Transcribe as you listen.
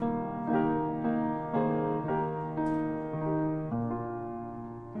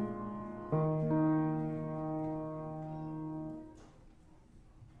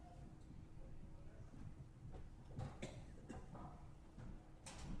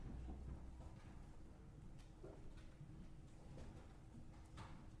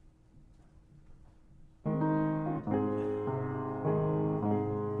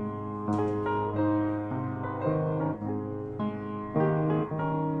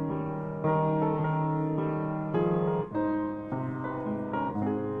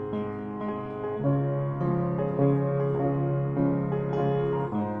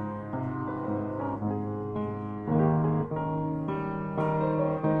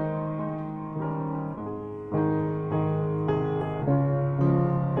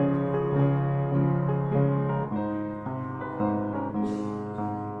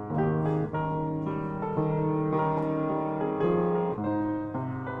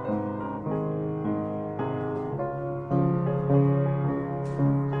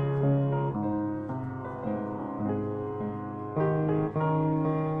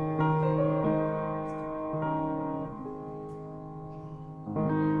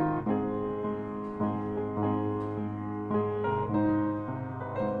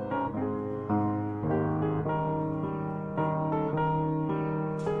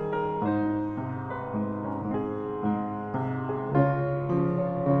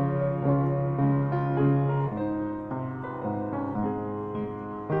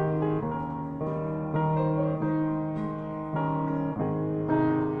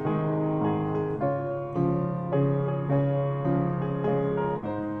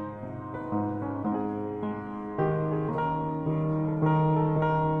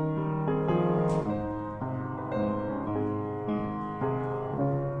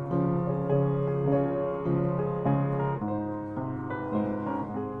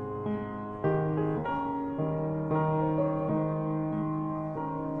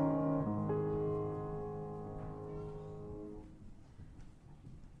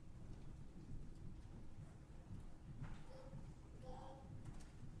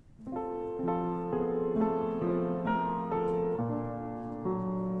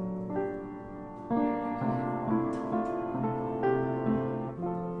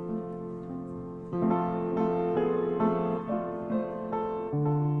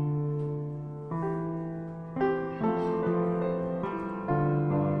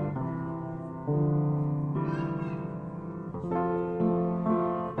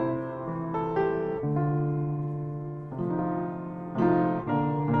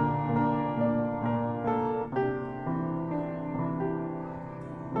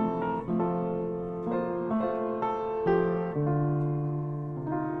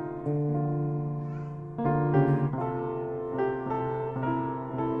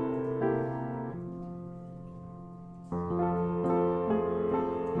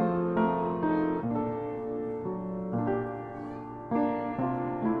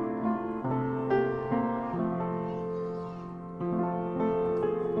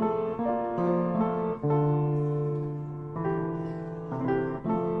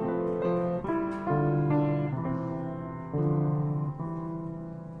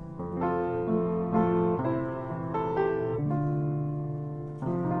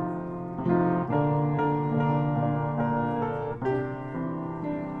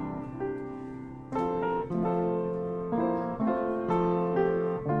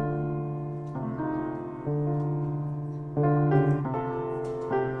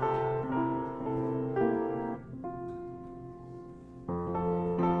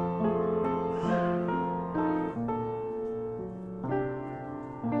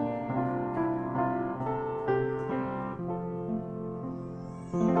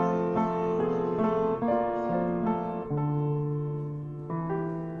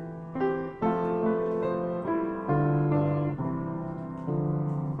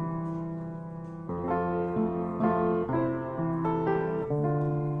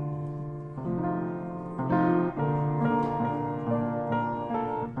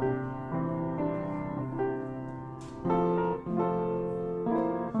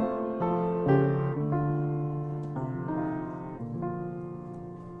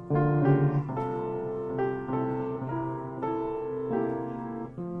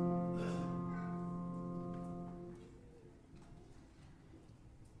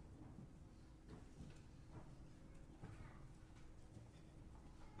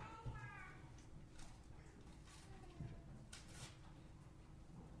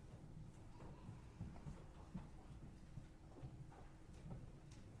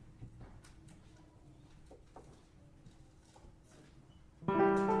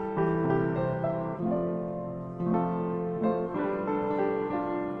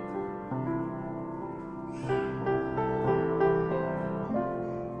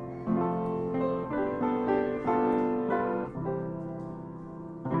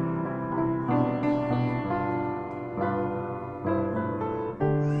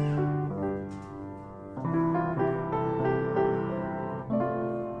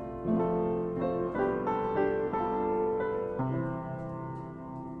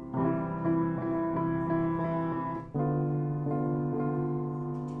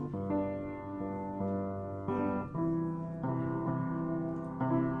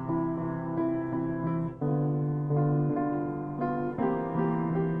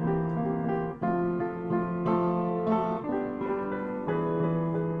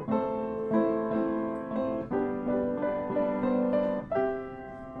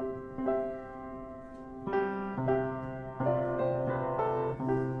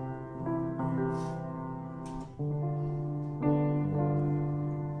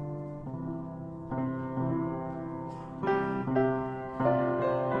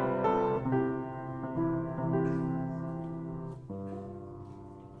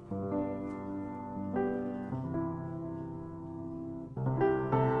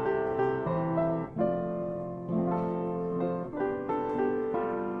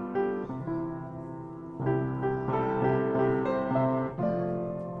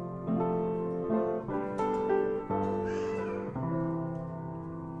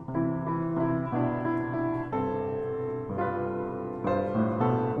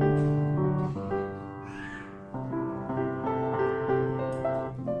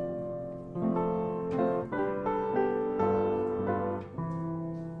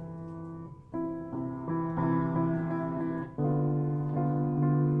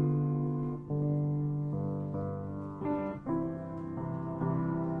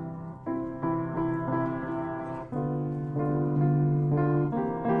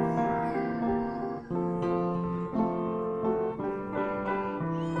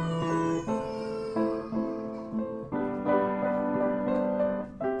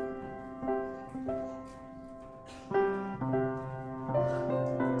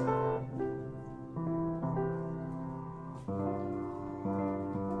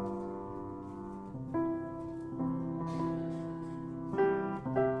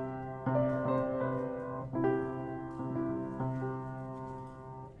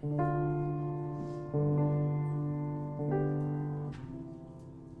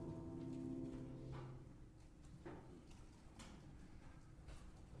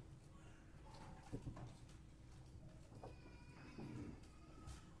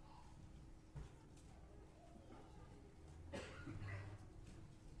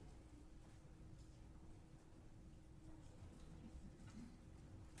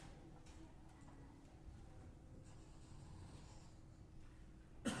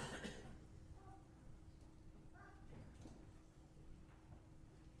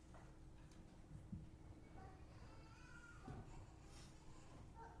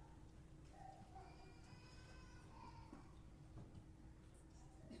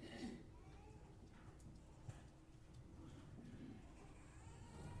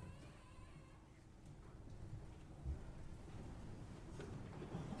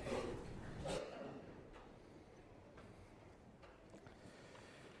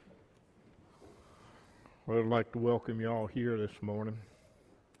Well, I'd like to welcome you all here this morning.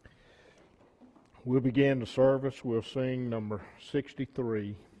 We'll begin the service. We'll sing number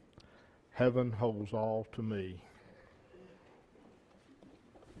 63, Heaven Holds All to Me.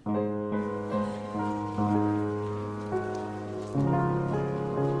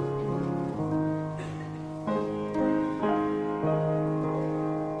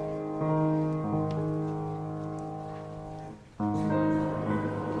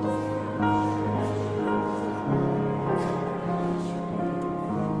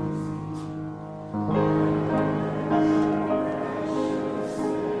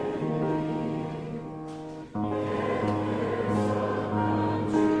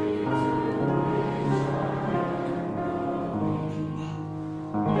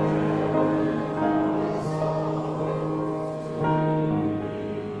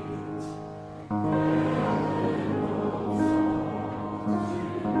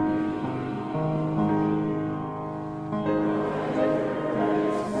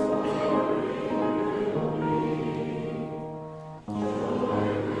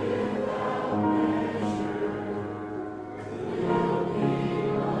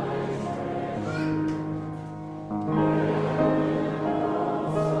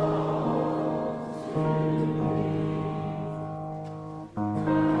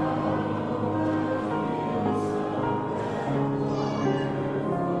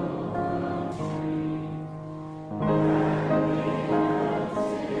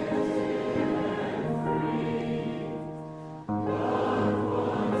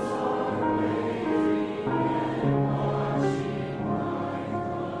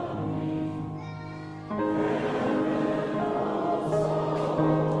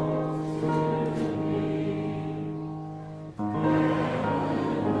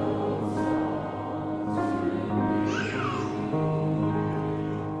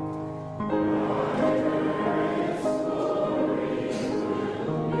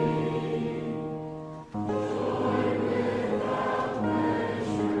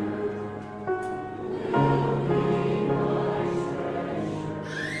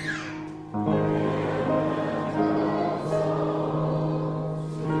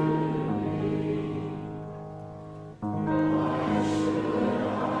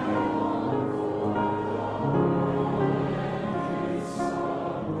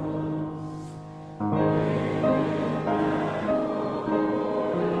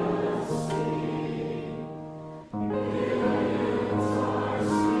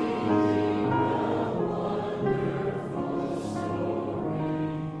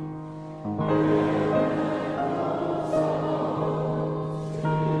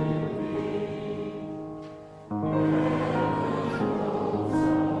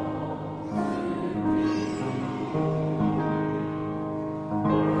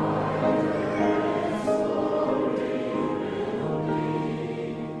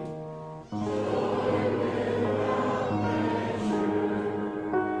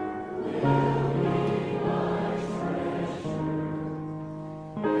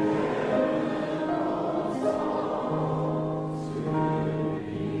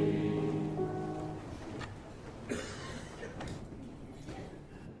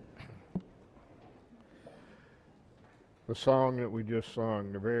 The song that we just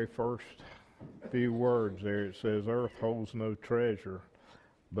sung, the very first few words there, it says, earth holds no treasure,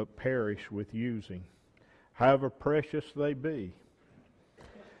 but perish with using, however precious they be.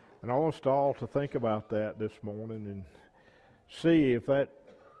 And I want us all to think about that this morning and see if that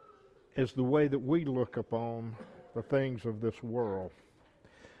is the way that we look upon the things of this world.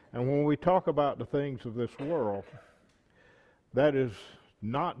 And when we talk about the things of this world, that is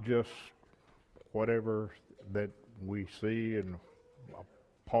not just whatever that we see in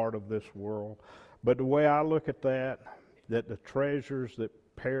a part of this world, but the way I look at that the treasures that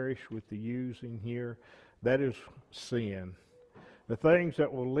perish with the using here, that is sin. The things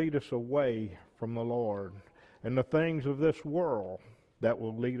that will lead us away from the Lord, and the things of this world that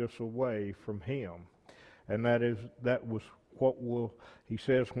will lead us away from Him. And that was what he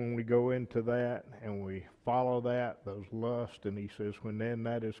says when we go into that and we follow those lusts, and he says when then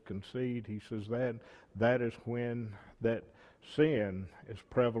that is conceived, he says that is when that sin is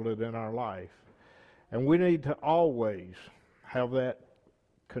prevalent in our life. And we need to always have that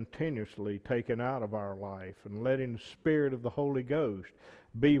continuously taken out of our life and letting the Spirit of the Holy Ghost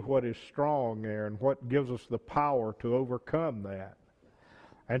be what is strong there and what gives us the power to overcome that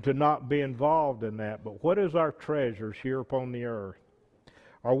and to not be involved in that. But what is our treasures here upon the earth?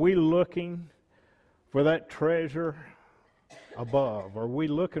 Are we looking for that treasure above? Are we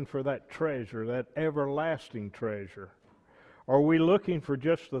looking for that treasure, that everlasting treasure? Are we looking for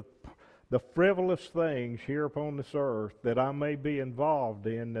just the the frivolous things here upon this earth that I may be involved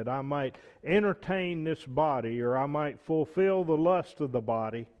in, that I might entertain this body, or I might fulfill the lust of the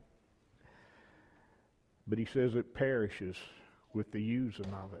body. But he says it perishes with the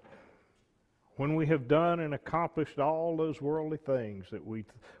using of it. When we have done and accomplished all those worldly things that we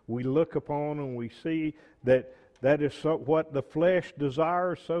look upon and we see that is what the flesh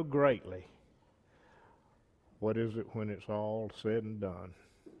desires so greatly, what is it when it's all said and done?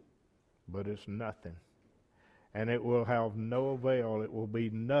 But it's nothing. And it will have no avail. It will be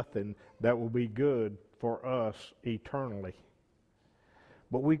nothing that will be good for us eternally.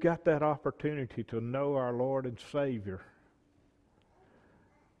 But we got that opportunity to know our Lord and Savior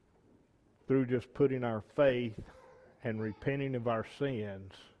through just putting our faith and repenting of our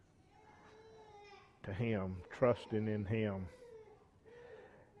sins to Him, trusting in Him.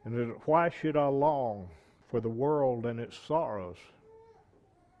 And why should I long for the world and its sorrows,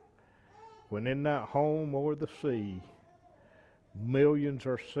 when in that home o'er the sea, millions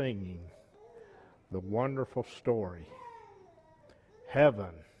are singing the wonderful story?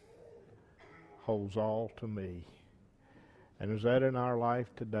 Heaven holds all to me. And is that in our life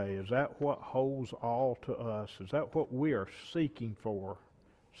today? Is that what holds all to us? Is that what we are seeking for,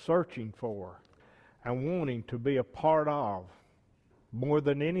 searching for, and wanting to be a part of more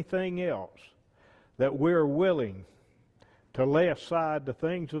than anything else? That we're willing to lay aside the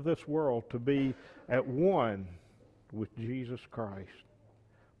things of this world to be at one with Jesus Christ.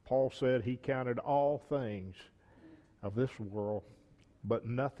 Paul said he counted all things of this world but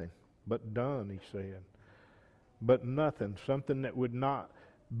nothing, but done, he said. But nothing, something that would not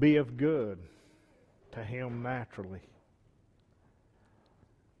be of good to him naturally.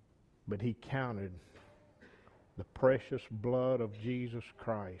 But he counted the precious blood of Jesus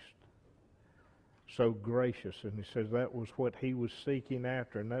Christ so gracious, and he says that was what he was seeking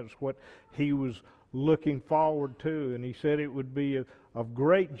after, and that's what he was looking forward to. And he said it would be of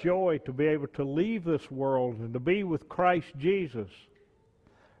great joy to be able to leave this world and to be with Christ Jesus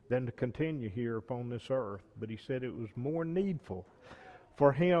than to continue here upon this earth. But he said it was more needful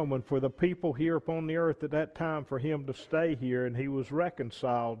for him and for the people here upon the earth at that time for him to stay here, and he was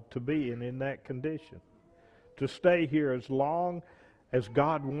reconciled to being in that condition, to stay here as long as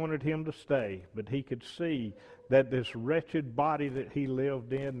God wanted him to stay. But he could see that this wretched body that he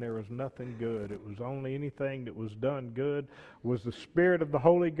lived in, there was nothing good. It was only anything that was done good was the Spirit of the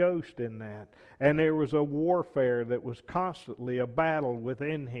Holy Ghost in that. And there was a warfare that was constantly a battle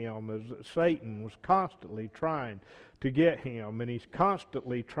within him, as Satan was constantly trying to get him, and he's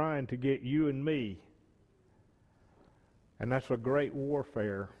constantly trying to get you and me. And that's a great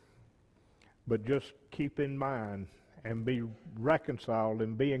warfare. But just keep in mind and be reconciled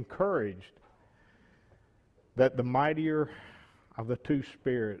and be encouraged that the mightier of the two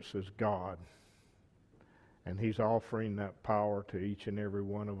spirits is God. And he's offering that power to each and every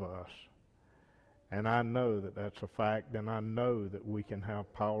one of us. And I know that that's a fact, and I know that we can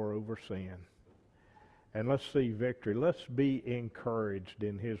have power over sin. And let's see victory. Let's be encouraged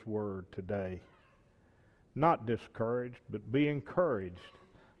in his word today. Not discouraged, but be encouraged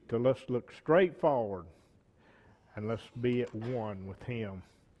to let's look straight forward and let's be at one with him.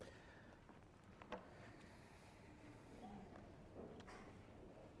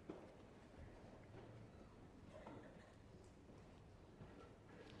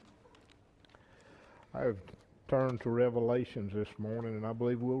 I've turned to Revelations this morning, and I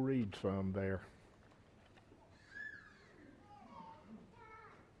believe we'll read some there.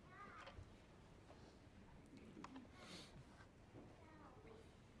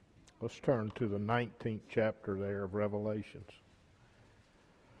 Let's turn to the 19th chapter there of Revelations.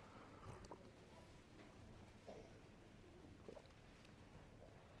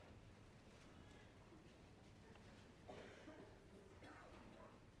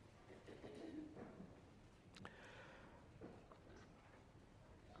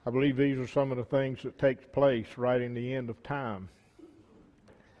 I believe these are some of the things that take place right in the end of time.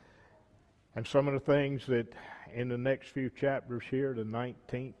 And some of the things that in the next few chapters here, the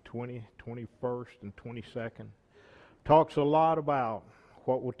 19th, 20th, 21st, and 22nd, talks a lot about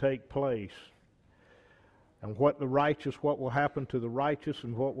what will take place and what will happen to the righteous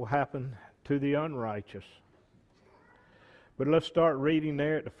and what will happen to the unrighteous. But let's start reading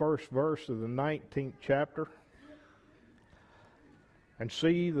there at the first verse of the 19th chapter and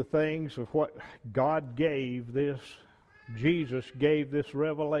see the things of what God gave this. Jesus gave this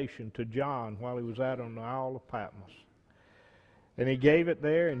revelation to John while he was out on the Isle of Patmos. And he gave it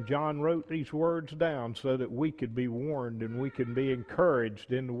there, and John wrote these words down so that we could be warned and we could be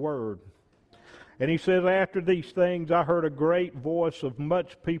encouraged in the Word. And he says, after these things I heard a great voice of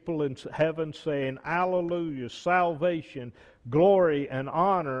much people in heaven saying, Alleluia, salvation, glory, and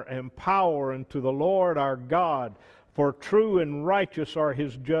honor, and power unto the Lord our God. For true and righteous are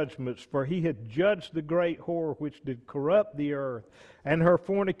his judgments. For he hath judged the great whore which did corrupt the earth, and her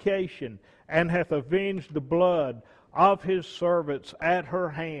fornication, and hath avenged the blood of his servants at her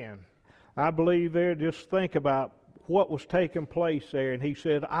hand. I believe there, just think about what was taking place there. And he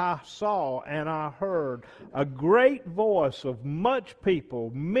said, I saw and I heard a great voice of much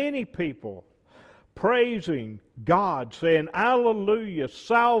people, many people, praising God, saying, Alleluia,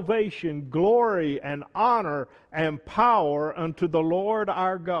 salvation, glory, and honor, and power unto the Lord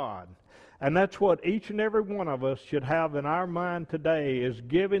our God. And that's what each and every one of us should have in our mind today, is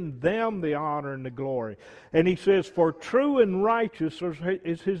giving them the honor and the glory. And he says, for true and righteous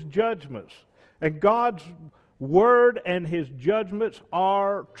is his judgments. And God's word and his judgments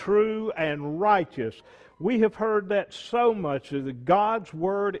are true and righteous. We have heard that so much, that God's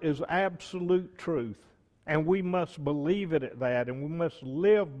word is absolute truth. And we must believe it at that, and we must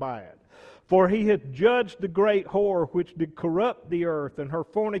live by it. For he hath judged the great whore which did corrupt the earth, and her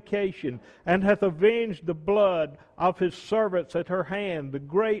fornication, and hath avenged the blood of his servants at her hand. The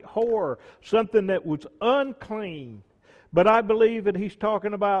great whore, something that was unclean. But I believe that he's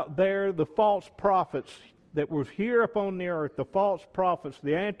talking about there the false prophets that was here upon the earth, the false prophets,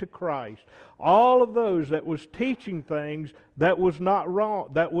 the Antichrist, all of those that was teaching things that was not wrong,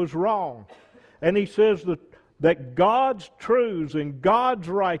 that was wrong. And he says that God's truths and God's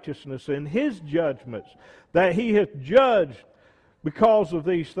righteousness and his judgments, that he hath judged because of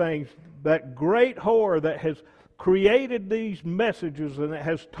these things, that great whore that has created these messages and that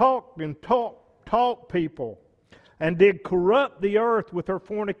has talked and taught people, and did corrupt the earth with her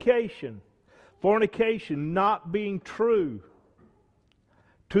fornication. Fornication not being true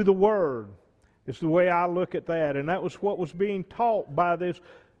to the Word is the way I look at that. And that was what was being taught by this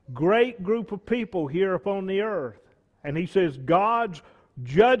great group of people here upon the earth. And he says God's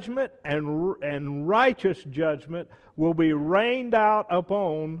judgment and righteous judgment will be rained out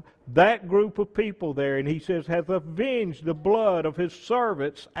upon that group of people there. And he says, hath avenged the blood of his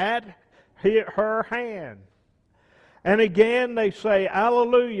servants at her hand. And again they say,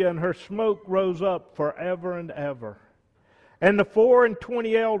 Alleluia, and her smoke rose up forever and ever. And the 24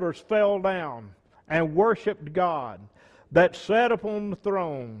 elders fell down and worshipped God that sat upon the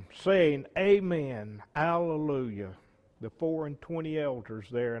throne, saying, Amen, Alleluia. The 24 elders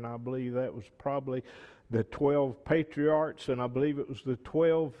there, and I believe that was probably the 12 patriarchs, and I believe it was the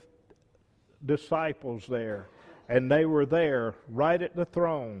 12 disciples there. And they were there right at the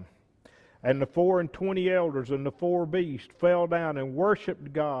throne. And the 24 elders and the 4 beasts fell down and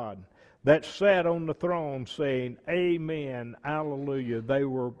worshipped God that sat on the throne, saying, Amen, Alleluia. They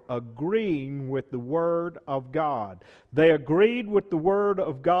were agreeing with the Word of God. They agreed with the Word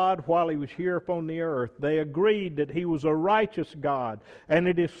of God while he was here upon the earth. They agreed that he was a righteous God, and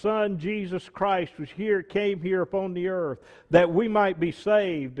that his Son, Jesus Christ, came here upon the earth, that we might be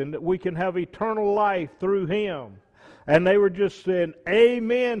saved, and that we can have eternal life through him. And they were just saying,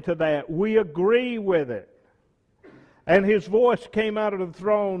 Amen to that. We agree with it. And his voice came out of the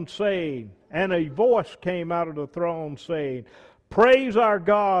throne saying, and a voice came out of the throne saying, Praise our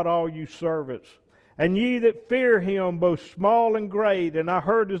God, all you servants, and ye that fear him, both small and great. And I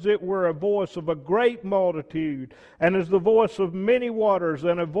heard as it were a voice of a great multitude, and as the voice of many waters,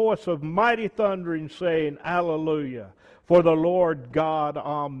 and a voice of mighty thundering, saying, Alleluia. For the Lord God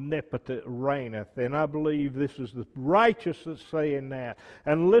omnipotent reigneth. And I believe this is the righteous that's saying that.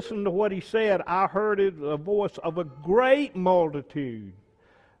 And listen to what he said. I heard it, a voice of a great multitude.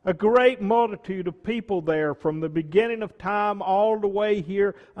 A great multitude of people there from the beginning of time all the way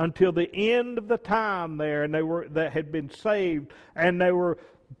here until the end of the time there. And that had been saved. And they were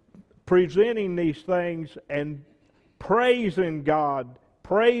presenting these things and praising God,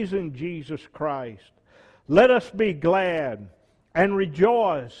 praising Jesus Christ. Let us be glad and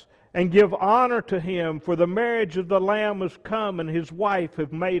rejoice and give honor to him, for the marriage of the Lamb is come, and his wife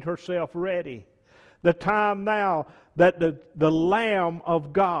hath made herself ready. The time now that the Lamb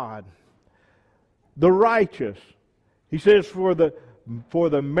of God, the righteous, he says, for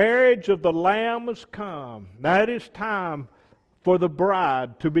the marriage of the Lamb is come. Now it is time for the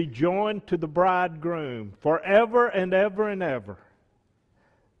bride to be joined to the bridegroom forever and ever and ever.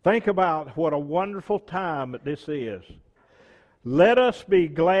 Think about what a wonderful time that this is. Let us be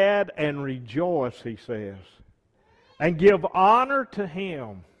glad and rejoice, he says, and give honor to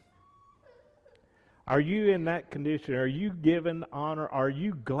him. Are you in that condition? Are you giving honor? Are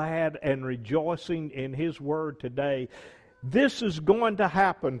you glad and rejoicing in his word today? This is going to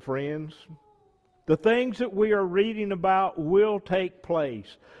happen, friends. The things that we are reading about will take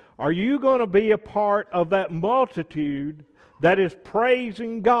place. Are you going to be a part of that multitude that is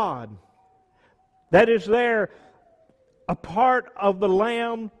praising God? That is there, a part of the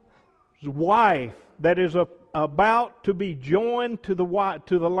Lamb's wife that is about to be joined to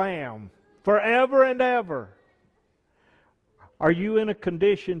the Lamb forever and ever. Are you in a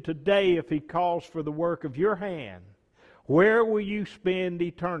condition today, if He calls for the work of your hand, where will you spend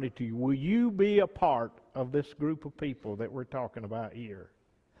eternity? Will you be a part of this group of people that we're talking about here?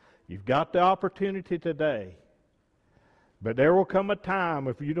 You've got the opportunity today. But there will come a time,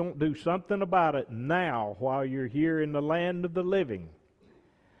 if you don't do something about it now while you're here in the land of the living,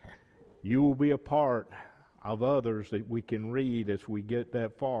 you will be a part of others that we can read as we get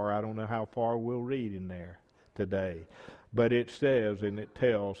that far. I don't know how far we'll read in there today. But it says and it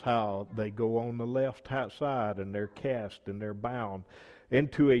tells how they go on the left side and they're cast and they're bound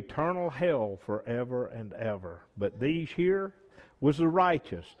into eternal hell forever and ever. But these here was the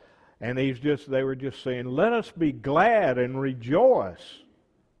righteous. And they were just saying, let us be glad and rejoice.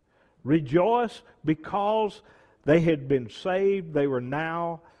 Rejoice because they had been saved. They were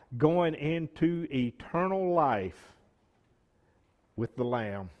now going into eternal life with the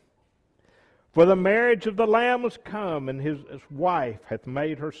Lamb. For the marriage of the Lamb has come, and his wife hath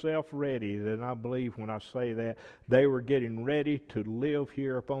made herself ready. And I believe when I say that, they were getting ready to live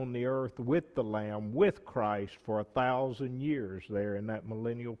here upon the earth with the Lamb, with Christ, for 1,000 years there in that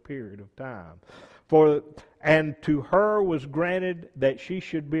millennial period of time. And to her was granted that she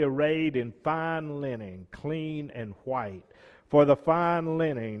should be arrayed in fine linen, clean and white. For the fine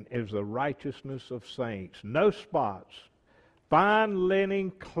linen is the righteousness of saints. No spots. Fine linen,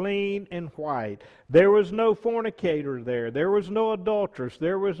 clean and white. There was no fornicator there. There was no adulteress.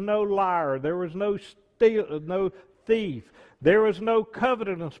 There was no liar. There was no thief. There was no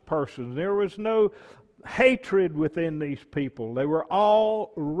covetous person. There was no hatred within these people. They were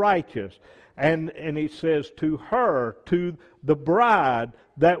all righteous. And he says to her, to the bride,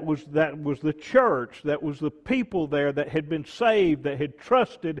 that was the church, that was the people there that had been saved, that had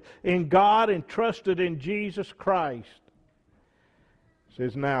trusted in God and trusted in Jesus Christ. It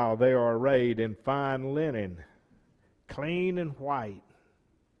says, now they are arrayed in fine linen, clean and white.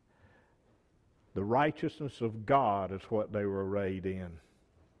 The righteousness of God is what they were arrayed in.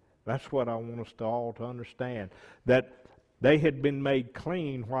 That's what I want us all to understand. That they had been made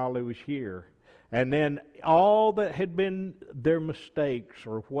clean while they was here. And then all that had been their mistakes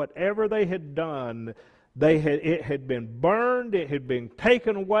or whatever they had done, it had been burned, it had been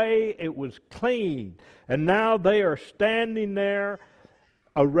taken away, it was clean. And now they are standing there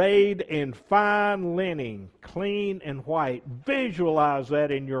arrayed in fine linen, clean and white. Visualize that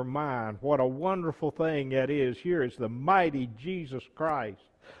in your mind. What a wonderful thing that is. Here is the mighty Jesus Christ,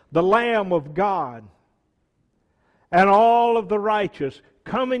 the Lamb of God, and all of the righteous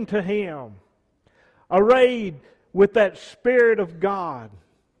coming to Him, arrayed with that Spirit of God,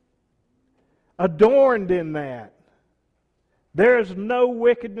 adorned in that. There is no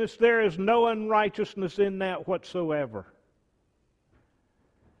wickedness, there is no unrighteousness in that whatsoever.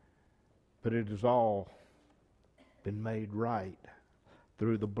 But it has all been made right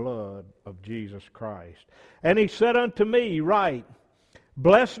through the blood of Jesus Christ. And He said unto me, write,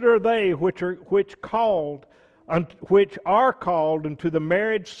 blessed are they which are called unto the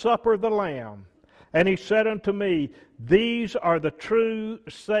marriage supper of the Lamb. And He said unto me, these are the true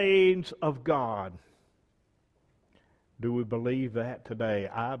sayings of God. Do we believe that today?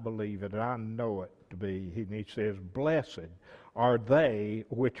 I believe it, and I know it to be. He says, blessed are they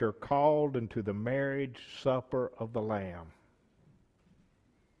which are called into the marriage supper of the Lamb.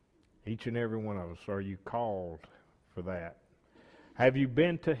 Each and every one of us, are you called for that? Have you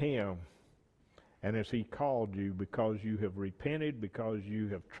been to Him? And as He called you, because you have repented, because you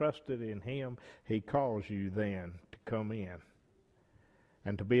have trusted in Him, He calls you then to come in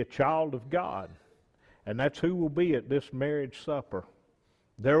and to be a child of God. And that's who will be at this marriage supper.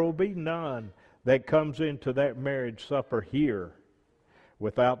 There will be none that comes into that marriage supper here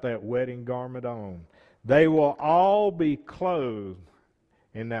without that wedding garment on. They will all be clothed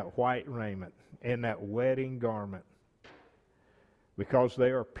in that white raiment, in that wedding garment, because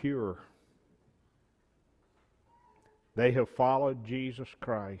they are pure. They have followed Jesus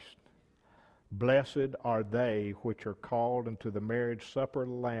Christ. Blessed are they which are called into the marriage supper of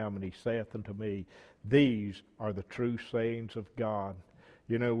the Lamb. And He saith unto me, these are the true sayings of God.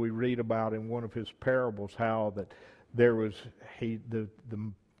 You know, we read about in one of His parables how that there was the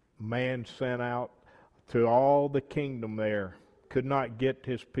man sent out to all the kingdom there, could not get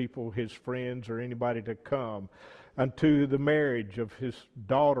his people, his friends, or anybody to come unto the marriage of his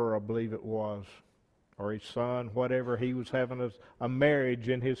daughter, I believe it was. or his son, whatever. He was having a marriage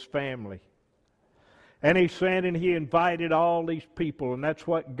in his family. And he sent and he invited all these people. And that's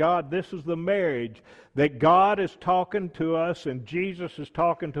what this is the marriage that God is talking to us and Jesus is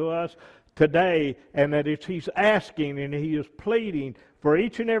talking to us today. And that he's asking and he is pleading for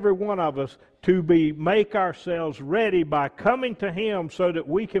each and every one of us to make ourselves ready by coming to him so that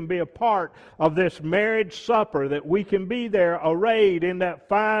we can be a part of this marriage supper, that we can be there arrayed in that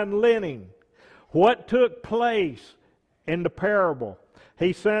fine linen. What took place in the parable?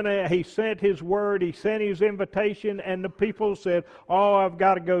 He sent his word, he sent his invitation, and the people said, oh, I've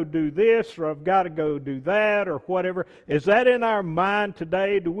got to go do this, or I've got to go do that, or whatever. Is that in our mind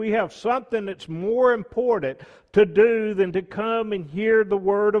today? Do we have something that's more important to do than to come and hear the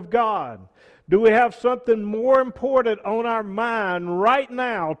word of God? Do we have something more important on our mind right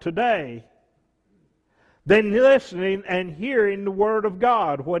now, today, than listening and hearing the word of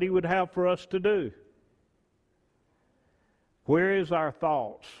God, what he would have for us to do? Where is our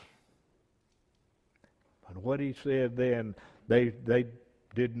thoughts? But what he said then, they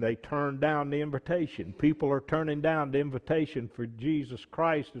turned down the invitation. People are turning down the invitation for Jesus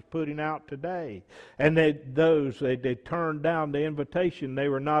Christ is putting out today. And they turned down the invitation. They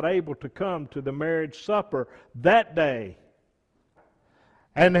were not able to come to the marriage supper that day.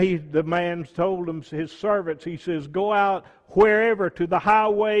 And the man told him, his servants, he says, go out wherever, to the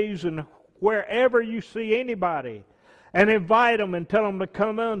highways and wherever you see anybody, and invite them and tell them to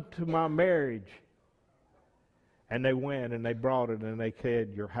come unto my marriage. And they went and they brought it and they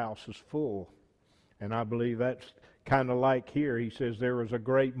said, your house is full. And I believe that's kind of like here. He says there was a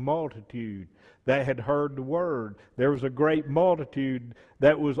great multitude that had heard the word. There was a great multitude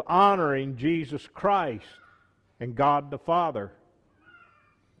that was honoring Jesus Christ and God the Father.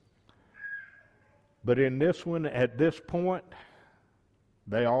 But in this one, at this point,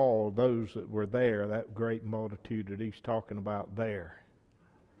 those that were there, that great multitude that he's talking about there,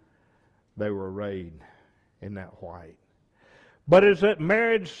 they were arrayed in that white. But as that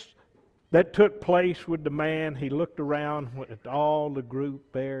marriage that took place with the man, he looked around at all the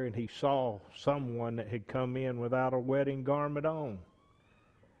group there and he saw someone that had come in without a wedding garment on.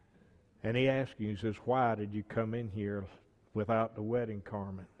 And he asked him, he says, why did you come in here without the wedding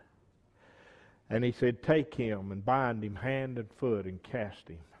garment? And he said, take him and bind him hand and foot and cast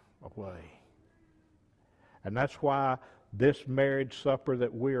him away. And that's why this marriage supper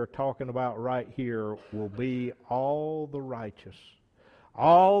that we are talking about right here will be all the righteous,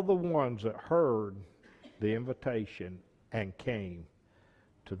 all the ones that heard the invitation and came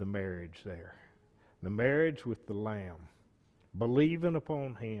to the marriage there. The marriage with the Lamb, believing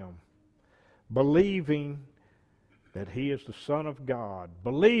upon him, believing that he is the Son of God,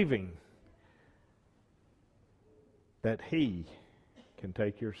 believing that he can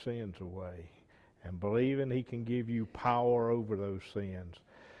take your sins away, and believing he can give you power over those sins.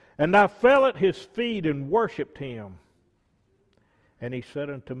 And I fell at his feet and worshipped him. And he said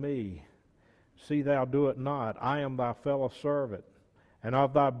unto me, see thou do it not. I am thy fellow servant, and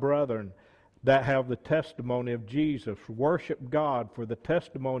of thy brethren that have the testimony of Jesus. Worship God, for the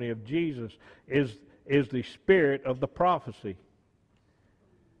testimony of Jesus is the spirit of the prophecy.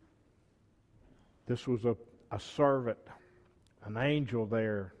 This was a servant, an angel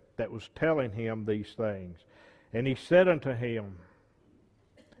there that was telling him these things. And he said unto him,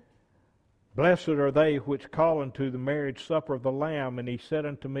 blessed are they which call unto the marriage supper of the Lamb. And he said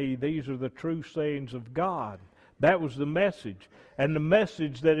unto me, these are the true sayings of God. That was the message. And the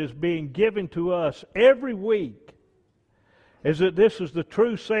message that is being given to us every week is that this is the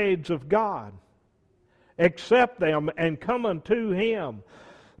true sayings of God. Accept them and come unto him.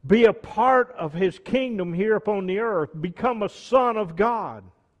 Be a part of his kingdom here upon the earth. Become a son of God,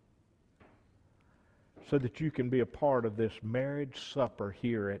 so that you can be a part of this marriage supper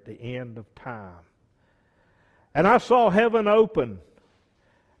here at the end of time. And I saw heaven open,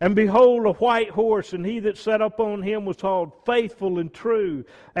 and behold, a white horse, and he that sat upon him was called Faithful and True,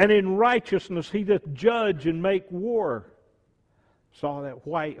 and in righteousness he doth judge and make war. Saw that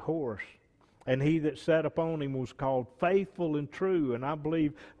white horse. And he that sat upon him was called Faithful and True. And I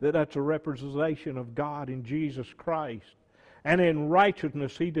believe that that's a representation of God in Jesus Christ. And in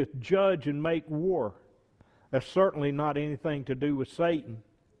righteousness he doth judge and make war. That's certainly not anything to do with Satan.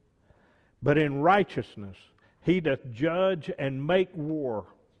 But in righteousness he doth judge and make war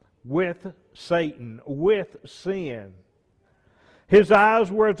with Satan, with sin. His eyes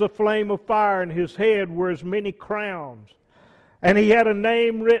were as a flame of fire, and his head were as many crowns. And he had a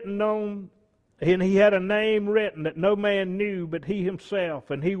name written that no man knew but he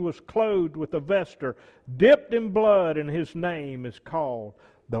himself. And he was clothed with a vesture dipped in blood, and his name is called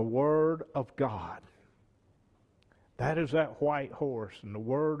the Word of God. That is that white horse, and the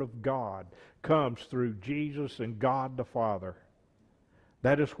Word of God comes through Jesus and God the Father.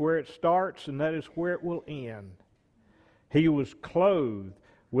 That is where it starts, and that is where it will end. He was clothed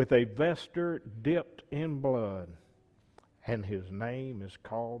with a vesture dipped in blood, and his name is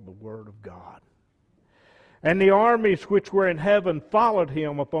called the Word of God. And the armies which were in heaven followed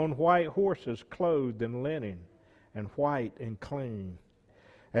him upon white horses, clothed in linen, and white and clean.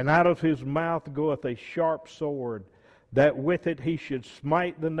 And out of his mouth goeth a sharp sword, that with it he should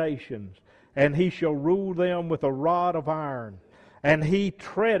smite the nations, and he shall rule them with a rod of iron. And he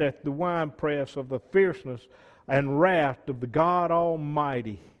treadeth the winepress of the fierceness and wrath of the God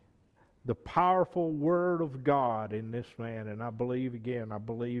Almighty. The powerful Word of God in this man. And I believe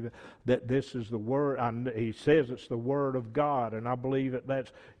that this is the Word. He says it's the Word of God. And I believe that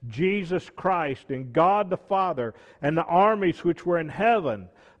that's Jesus Christ and God the Father and the armies which were in heaven.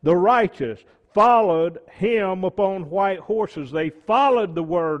 The righteous followed him upon white horses. They followed the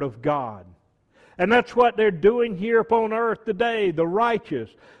Word of God. And that's what they're doing here upon earth today. The righteous,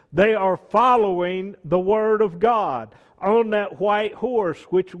 they are following the Word of God on that white horse,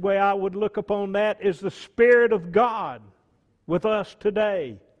 which way I would look upon that is the Spirit of God with us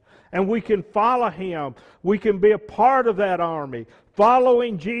today. And we can follow Him. We can be a part of that army,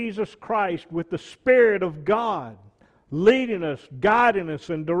 following Jesus Christ with the Spirit of God, leading us, guiding us,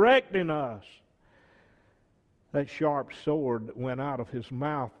 and directing us. That sharp sword that went out of His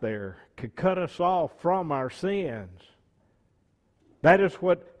mouth there could cut us off from our sins. That is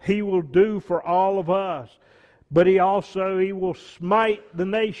what He will do for all of us. But He will smite the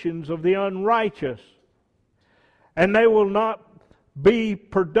nations of the unrighteous. And they will not be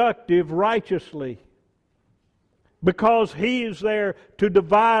productive righteously. Because He is there to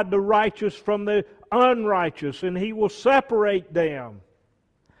divide the righteous from the unrighteous. And He will separate them.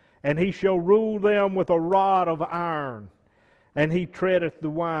 And He shall rule them with a rod of iron. And He treadeth the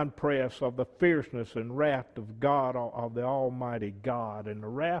winepress of the fierceness and wrath of God, of the Almighty God. And the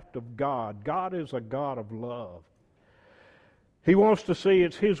wrath of God, God is a God of love. He wants to see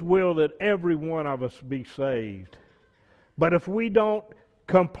it's His will that every one of us be saved. But if we don't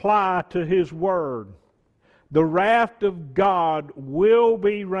comply to His Word, the wrath of God will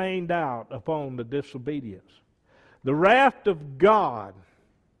be rained out upon the disobedience. The wrath of God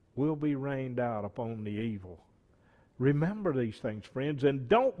will be rained out upon the evil. Remember these things, friends, and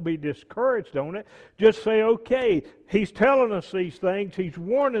don't be discouraged on it. Just say, okay, He's telling us these things. He's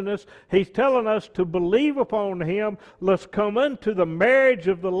warning us. He's telling us to believe upon Him. Let's come into the marriage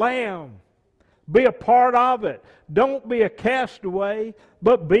of the Lamb. Be a part of it. Don't be a castaway,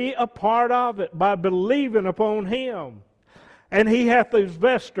 but be a part of it by believing upon Him. And He hath His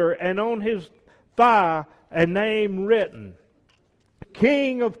vesture, and on His thigh a name written,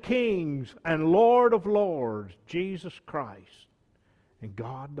 King of kings and Lord of lords, Jesus Christ, and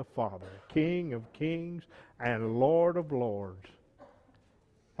God the Father, King of kings and Lord of lords.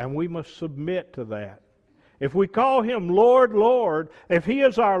 And we must submit to that. If we call Him Lord, Lord, if He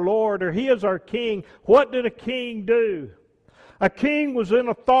is our Lord or He is our King, what did a king do? A king was in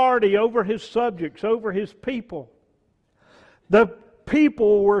authority over his subjects, over his people. The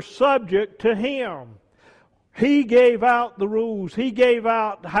people were subject to him. He gave out the rules. He gave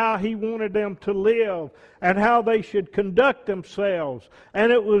out how He wanted them to live and how they should conduct themselves. And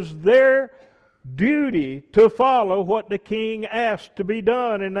it was their duty to follow what the king asked to be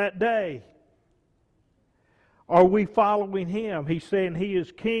done in that day. Are we following Him? He's saying He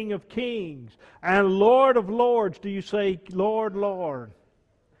is King of kings and Lord of lords. Do you say, Lord, Lord?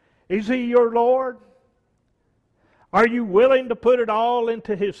 Is He your Lord? Are you willing to put it all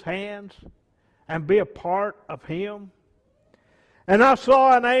into His hands and be a part of Him? And I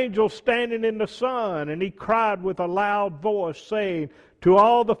saw an angel standing in the sun, and he cried with a loud voice, saying to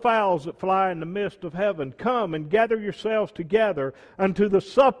all the fowls that fly in the midst of heaven, Come and gather yourselves together unto the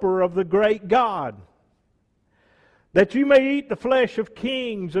supper of the great God, that you may eat the flesh of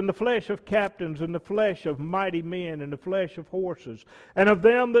kings, and the flesh of captains, and the flesh of mighty men, and the flesh of horses, and of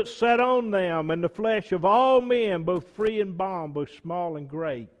them that sat on them, and the flesh of all men, both free and bond, both small and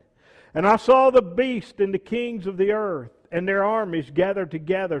great. And I saw the beast and the kings of the earth, and their armies gathered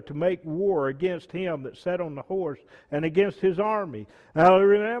together to make war against Him that sat on the horse, and against His army. Now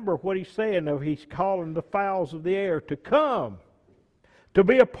remember what He's saying, though. He's calling the fowls of the air to come, to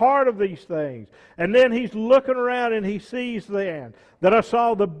be a part of these things. And then He's looking around and He sees then that I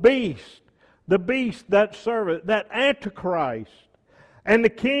saw the beast that serveth, that Antichrist, and the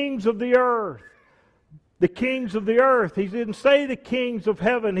kings of the earth. The kings of the earth. He didn't say the kings of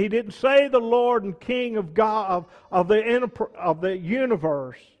heaven. He didn't say the Lord and King of God of the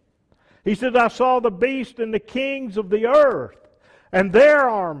universe. He said, I saw the beast and the kings of the earth and their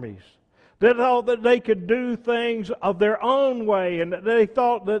armies that thought that they could do things of their own way, and that they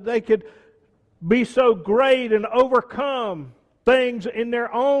thought that they could be so great and overcome things in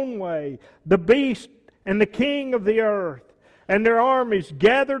their own way. The beast and the king of the earth and their armies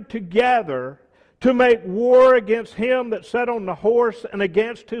gathered together to make war against him that sat on the horse and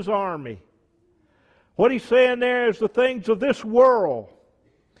against his army. What he's saying there is the things of this world,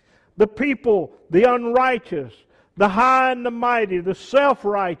 the people, the unrighteous, the high and the mighty, the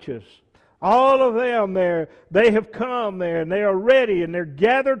self-righteous, all of them there, they have come there and they are ready and they're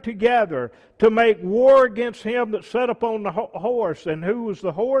gathered together to make war against him that sat upon the horse. And who was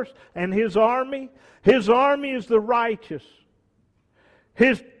the horse? And his army? His army is the righteous.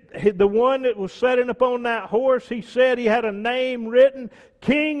 The one that was sitting upon that horse, he said he had a name written,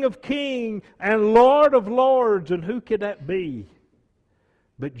 King of Kings and Lord of Lords. And who could that be?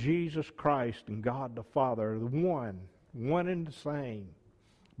 But Jesus Christ and God the Father are the one and the same.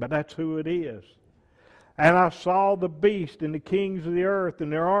 But that's who it is. And I saw the beast and the kings of the earth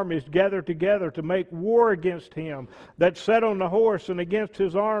and their armies gathered together to make war against him that sat on the horse and against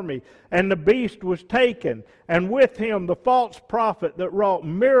his army. And the beast was taken, and with him the false prophet that wrought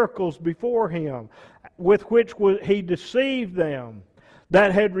miracles before him, with which he deceived them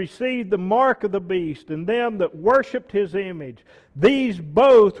that had received the mark of the beast, and them that worshipped his image. These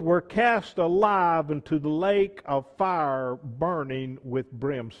both were cast alive into the lake of fire burning with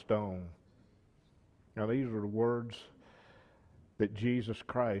brimstone. Now these are the words that Jesus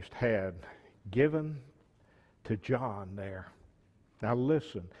Christ had given to John there. Now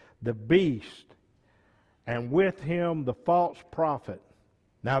listen, the beast, and with him the false prophet.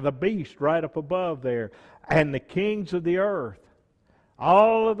 Now the beast right up above there, and the kings of the earth,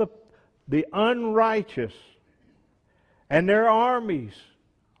 all of the unrighteous and their armies,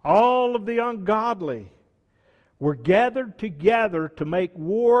 all of the ungodly, were gathered together to make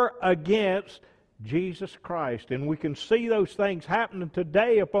war against Jesus Christ. And we can see those things happening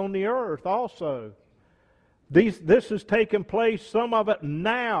today upon the earth also. This is taking place, some of it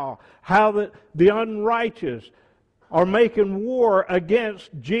now, how the unrighteous are making war against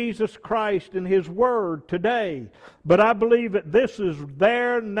Jesus Christ and His Word today. But I believe that this is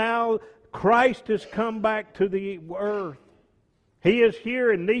there now. Christ has come back to the earth. He is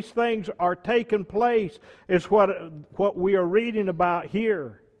here, and these things are taking place, is what we are reading about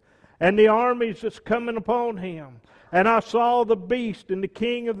here. And the armies that's coming upon Him. And I saw the beast and the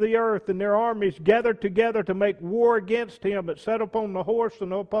king of the earth and their armies gathered together to make war against him that sat upon the horse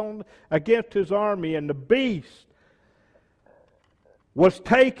and against his army. And the beast was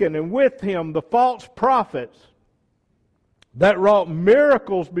taken, and with him the false prophets that wrought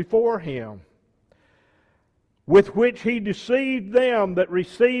miracles before him, with which he deceived them that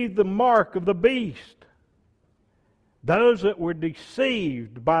received the mark of the beast. Those that were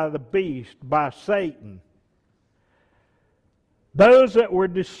deceived by the beast, by Satan. Those that were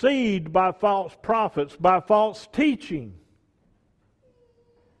deceived by false prophets, by false teaching.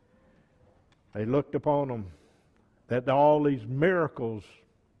 They looked upon them, that all these miracles,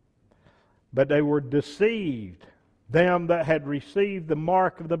 but they were deceived. Them that had received the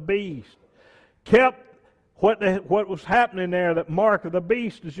mark of the beast kept what was happening there. That mark of the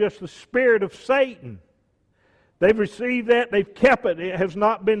beast is just the spirit of Satan. They've received that, they've kept it. It has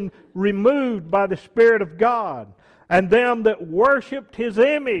not been removed by the Spirit of God. And them that worshipped his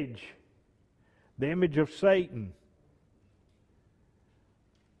image, the image of Satan,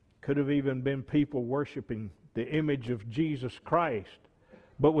 could have even been people worshiping the image of Jesus Christ,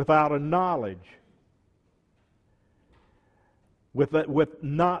 but without a knowledge. With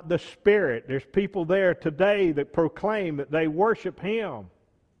not the Spirit. There's people there today that proclaim that they worship Him.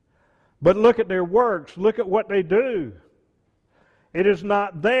 But look at their works. Look at what they do. It is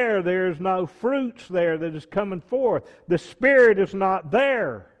not there. There is no fruits there that is coming forth. The Spirit is not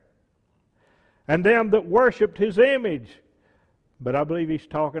there. And them that worshipped His image. But I believe He's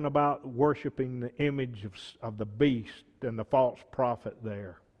talking about worshiping the image of the beast and the false prophet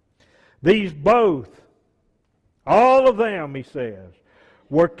there. These both, all of them, he says,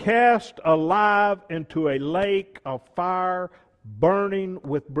 were cast alive into a lake of fire burning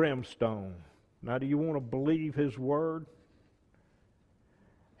with brimstone. Now, do you want to believe His Word?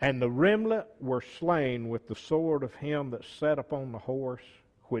 And the remnant were slain with the sword of him that sat upon the horse,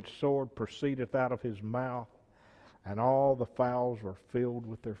 which sword proceedeth out of his mouth, and all the fowls were filled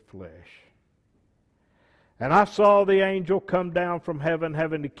with their flesh. And I saw the angel come down from heaven,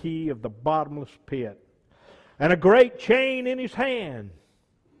 having the key of the bottomless pit, and a great chain in his hand.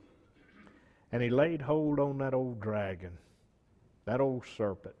 And he laid hold on that old dragon, that old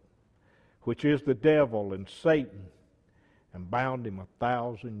serpent, which is the devil and Satan, and bound him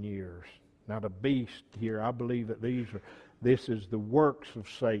 1,000 years. Now the beast here, I believe that this is the works of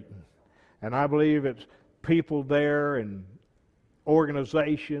Satan. And I believe it's people there and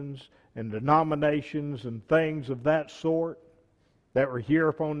organizations and denominations and things of that sort that were here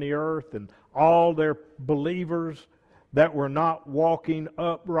upon the earth, and all their believers that were not walking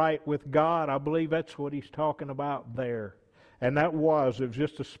upright with God. I believe that's what he's talking about there. And it was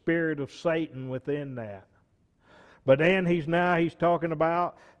just a spirit of Satan within that. But then he's talking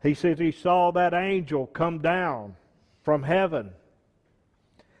about, he says he saw that angel come down from heaven,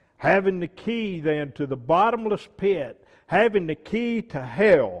 having the key then to the bottomless pit, having the key to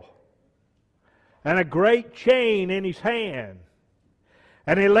hell, and a great chain in his hand.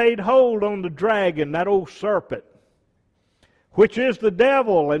 And he laid hold on the dragon, that old serpent, which is the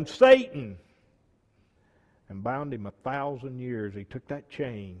devil and Satan, and bound him 1,000 years. He took that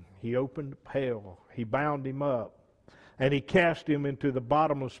chain, he opened hell, he bound him up, and he cast him into the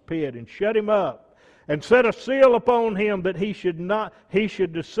bottomless pit and shut him up, and set a seal upon him that he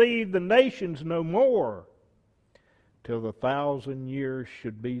should deceive the nations no more, till the 1,000 years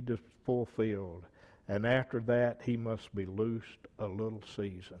should be fulfilled. And after that he must be loosed a little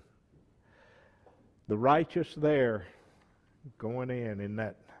season. The righteous there, going in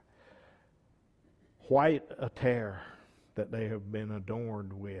that white attire that they have been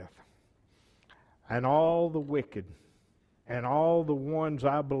adorned with, and all the wicked, and all the ones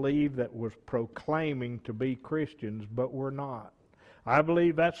I believe that was proclaiming to be Christians but were not. I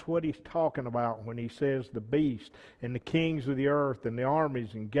believe that's what he's talking about when he says the beast and the kings of the earth and the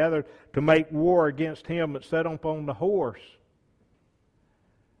armies and gathered to make war against him that sat upon the horse.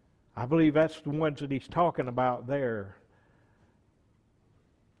 I believe that's the ones that he's talking about there.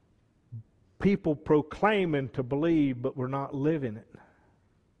 People proclaiming to believe but were not living it.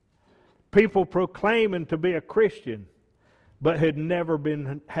 People proclaiming to be a Christian but had never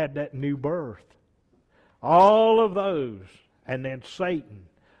had that new birth. All of those, and then Satan,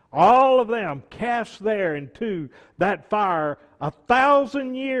 all of them cast there into that fire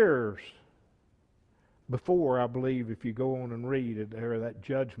 1,000 years before, I believe, if you go on and read it, there that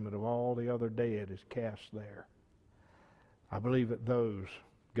judgment of all the other dead is cast there. I believe that those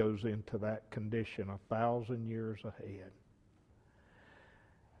goes into that condition 1,000 years ahead.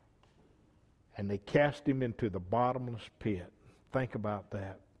 And they cast him into the bottomless pit. Think about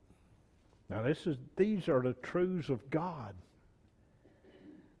that. Now these are the truths of God.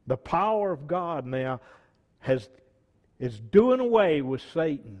 The power of God now is doing away with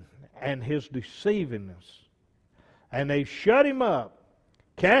Satan and his deceivingness. And they shut him up,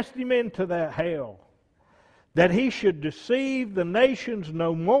 cast him into that hell, that he should deceive the nations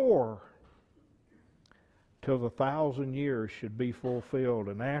no more, till the 1,000 years should be fulfilled.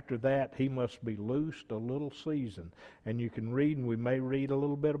 And after that, he must be loosed a little season. And you can read, and we may read a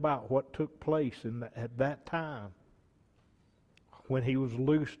little bit about what took place at that time when he was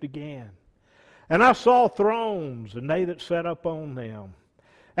loosed again. And I saw thrones, and they that sat upon them,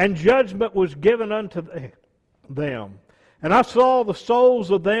 and judgment was given unto them. And I saw the souls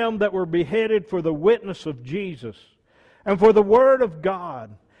of them that were beheaded for the witness of Jesus, and for the word of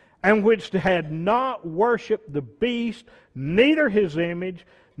God, and which had not worshipped the beast, neither his image,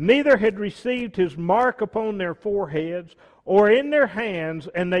 neither had received his mark upon their foreheads or in their hands,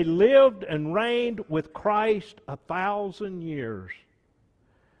 and they lived and reigned with Christ 1,000 years.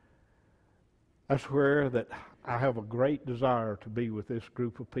 That's where that I have a great desire to be with this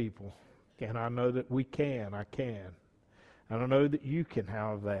group of people. And I know that I can. And I know that you can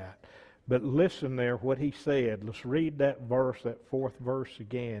have that. But listen there what he said. Let's read that verse, that fourth verse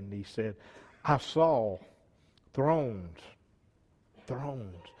again. He said, I saw thrones.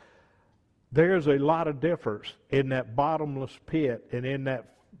 Thrones. There's a lot of difference in that bottomless pit and in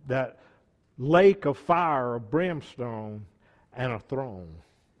that lake of fire of brimstone and a throne.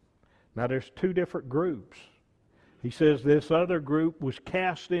 Now there's two different groups. He says this other group was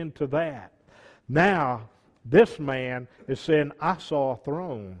cast into that. Now this man is saying, I saw a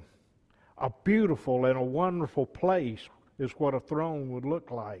throne. A beautiful and a wonderful place is what a throne would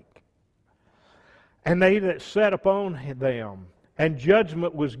look like. And they that sat upon them, and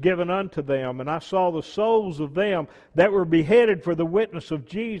judgment was given unto them. And I saw the souls of them that were beheaded for the witness of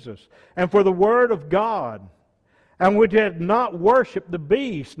Jesus, and for the word of God, and which had not worshipped the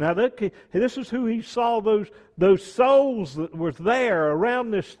beast. Now this is who he saw, those souls that were there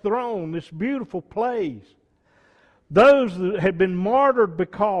around this throne, this beautiful place. Those that had been martyred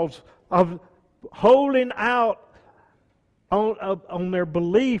because of holding out on their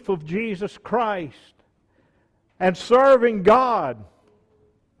belief of Jesus Christ and serving God.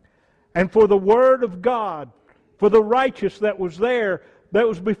 and for the Word of God, for the righteous that was there, that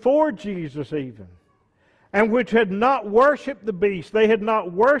was before Jesus even, and which had not worshipped the beast. They had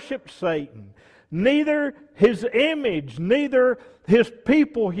not worshipped Satan, neither his image, neither his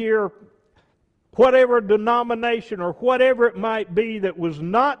people here, whatever denomination or whatever it might be that was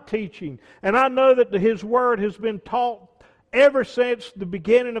not teaching. And I know that His Word has been taught ever since the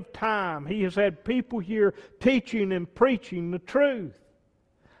beginning of time. He has had people here teaching and preaching the truth.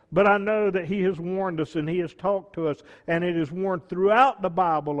 But I know that He has warned us and He has talked to us, and it is warned throughout the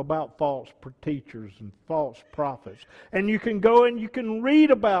Bible about false teachers and false prophets. And you can go and you can read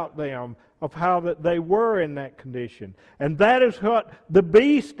about them, of how that they were in that condition. And that is what the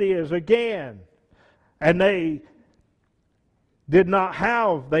beast is again. And they had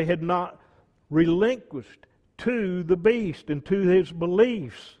not relinquished to the beast and to his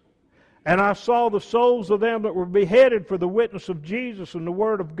beliefs. And I saw the souls of them that were beheaded for the witness of Jesus and the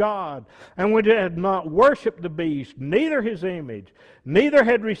Word of God, and which had not worshipped the beast, neither his image, neither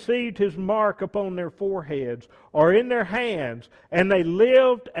had received his mark upon their foreheads or in their hands, and they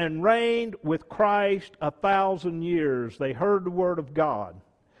lived and reigned with Christ 1,000 years. They heard the Word of God.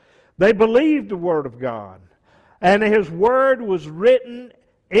 They believed the Word of God. And His Word was written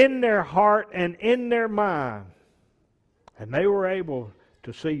in their heart and in their mind. And they were able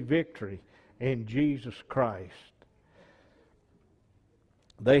to see victory in Jesus Christ.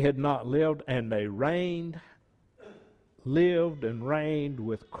 They had not lived, and they lived and reigned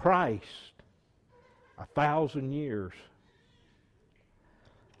with Christ 1,000 years.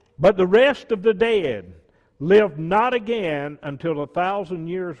 But the rest of the dead lived not again until 1,000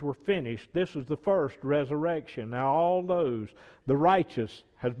 years were finished. This is the first resurrection. Now all those, the righteous,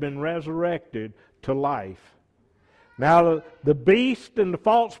 has been resurrected to life. Now the beast and the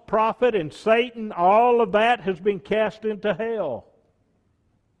false prophet and Satan, all of that has been cast into hell.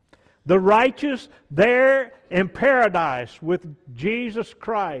 The righteous there in paradise with Jesus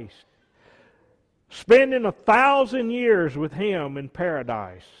Christ, spending 1,000 years with Him in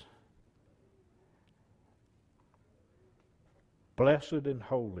paradise. Blessed and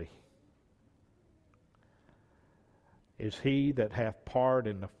holy is he that hath part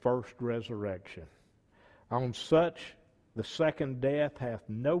in the first resurrection. On such the second death hath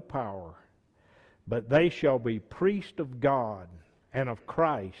no power, but they shall be priests of God and of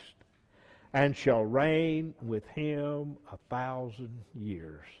Christ, and shall reign with Him 1,000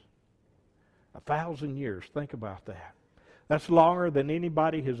 years. 1,000 years, think about that. That's longer than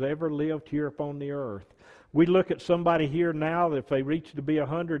anybody has ever lived here upon the earth. We look at somebody here now, that if they reach to be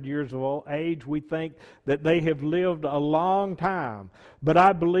 100 years of age, we think that they have lived a long time. But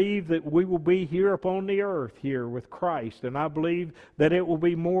I believe that we will be here upon the earth here with Christ. And I believe that it will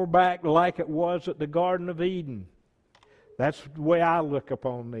be more back like it was at the Garden of Eden. That's the way I look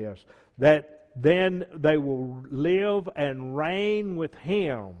upon this. That then they will live and reign with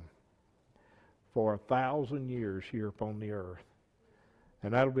Him for 1,000 years here upon the earth.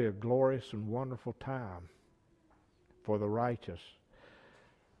 And that'll be a glorious and wonderful time for the righteous.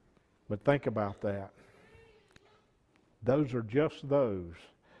 But think about that. Those are just those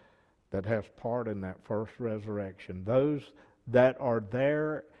that have part in that first resurrection. Those that are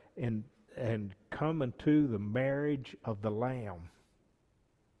there and come into the marriage of the Lamb.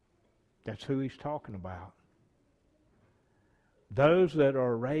 That's who He's talking about. Those that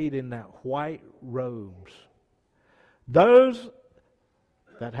are arrayed in that white robes. Those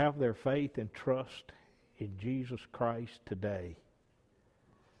that have their faith and trust in Jesus Christ today,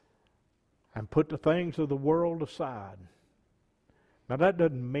 and put the things of the world aside. Now that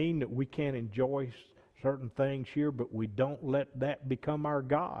doesn't mean that we can't enjoy certain things here, but we don't let that become our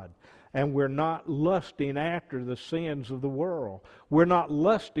God. And we're not lusting after the sins of the world. We're not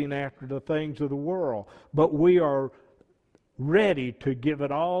lusting after the things of the world, but we are ready to give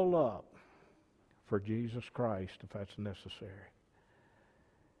it all up for Jesus Christ if that's necessary,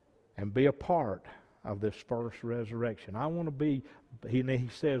 and be a part of this first resurrection. I want to be, he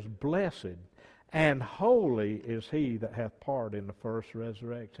says, blessed and holy is he that hath part in the first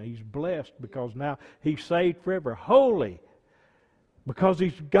resurrection. He's blessed because now he's saved forever. Holy, because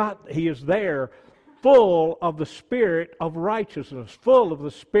he is there full of the Spirit of righteousness, full of the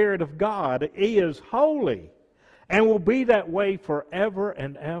Spirit of God. He is holy and will be that way forever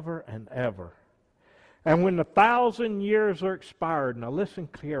and ever and ever. And when the 1,000 years are expired, now listen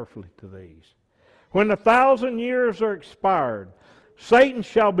carefully to these. When the 1,000 years are expired, Satan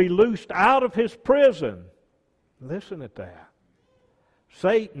shall be loosed out of his prison. Listen at that.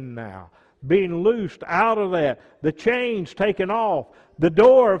 Satan now being loosed out of that. The chains taken off. The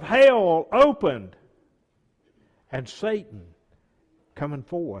door of hell opened. And Satan coming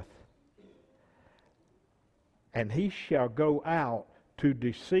forth And he shall go out to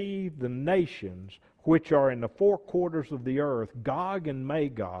deceive the nations which are in the four quarters of the earth, Gog and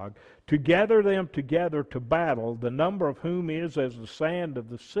Magog, to gather them together to battle, the number of whom is as the sand of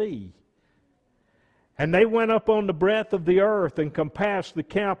the sea. And they went up on the breadth of the earth and compassed the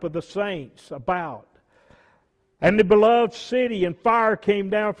camp of the saints about. And the beloved city, and fire came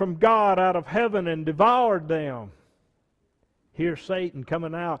down from God out of heaven and devoured them. Here's Satan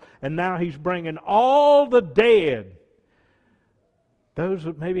coming out, and now he's bringing all the dead, those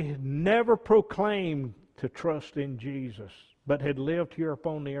that maybe had never proclaimed to trust in Jesus, but had lived here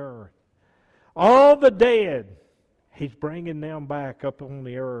upon the earth. All the dead, he's bringing them back up on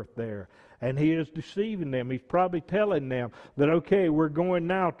the earth there. And he is deceiving them. He's probably telling them that, okay, we're going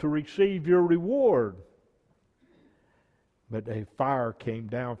now to receive your reward. But a fire came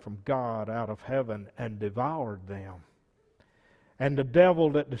down from God out of heaven and devoured them. And the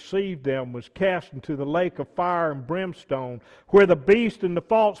devil that deceived them was cast into the lake of fire and brimstone, where the beast and the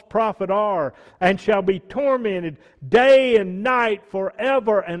false prophet are, and shall be tormented day and night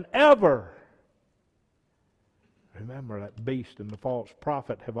forever and ever. Remember, that beast and the false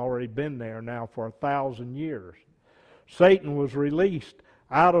prophet have already been there now for 1,000 years. Satan was released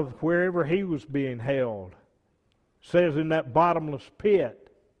out of wherever he was being held. It says in that bottomless pit.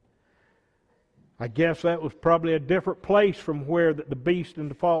 I guess that was probably a different place from where the beast and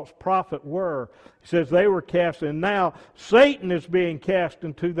the false prophet were. It says they were cast, and now Satan is being cast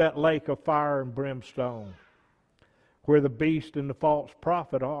into that lake of fire and brimstone, where the beast and the false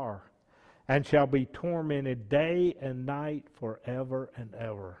prophet are, and shall be tormented day and night forever and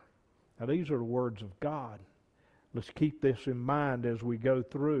ever. Now these are the words of God. Let's keep this in mind as we go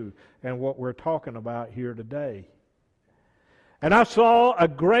through and what we're talking about here today. And I saw a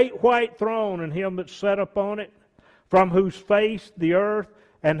great white throne, and him that sat upon it, from whose face the earth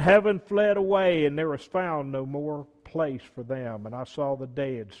and heaven fled away, and there was found no more place for them. And I saw the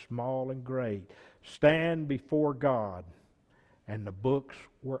dead, small and great, stand before God, and the books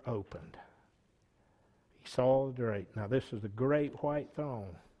were opened. He saw the great. Now this is the great white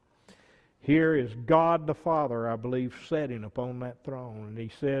throne. Here is God the Father, I believe, sitting upon that throne. And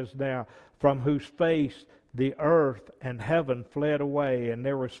he says now, from whose face the earth and heaven fled away, and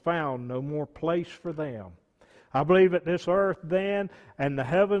there was found no more place for them. I believe that this earth then and the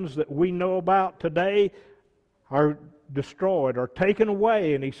heavens that we know about today are destroyed, are taken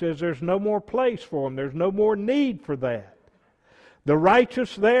away. And he says there's no more place for them. There's no more need for that. The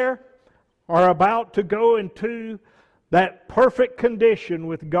righteous there are about to go into that perfect condition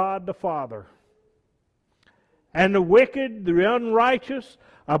with God the Father. And the wicked, the unrighteous,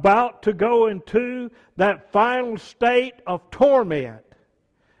 about to go into that final state of torment,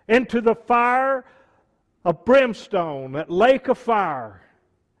 into the fire of brimstone, that lake of fire.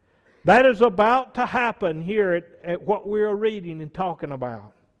 That is about to happen here at what we are reading and talking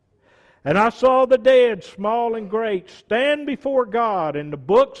about. And I saw the dead, small and great, stand before God, and the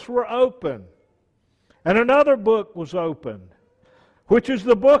books were open. And another book was opened, which is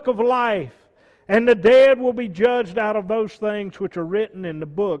the book of life. And the dead will be judged out of those things which are written in the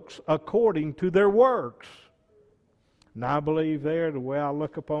books according to their works. And I believe there, the way I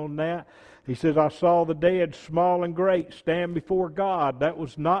look upon that, he says, I saw the dead, small and great, stand before God. That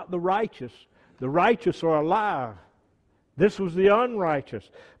was not the righteous. The righteous are alive. This was the unrighteous.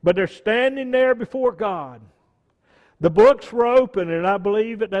 But they're standing there before God. The books were open, and I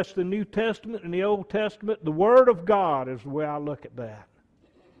believe that that's the New Testament and the Old Testament. The Word of God is the way I look at that.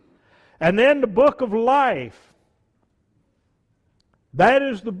 And then the book of life. That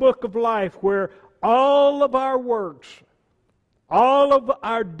is the book of life where all of our works, all of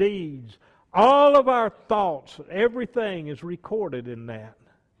our deeds, all of our thoughts, everything is recorded in that.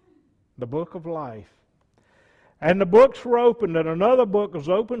 The book of life. And the books were opened, and another book was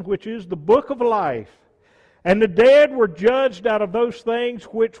opened, which is the book of life. And the dead were judged out of those things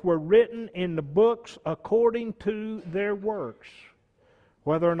which were written in the books according to their works.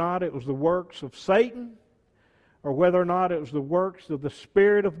 Whether or not it was the works of Satan, or whether or not it was the works of the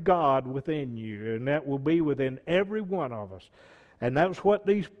Spirit of God within you. And that will be within every one of us. And that's what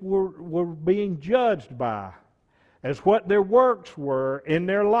these were being judged by, as what their works were in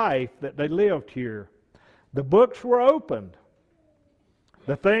their life that they lived here. The books were opened.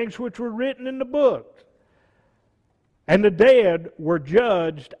 The things which were written in the book. And the dead were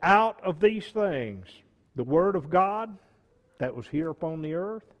judged out of these things. The Word of God that was here upon the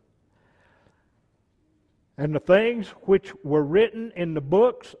earth, and the things which were written in the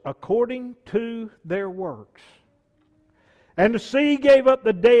books according to their works. And the sea gave up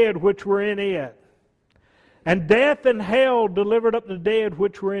the dead which were in it, and death and hell delivered up the dead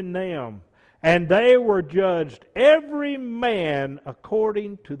which were in them, And they were judged every man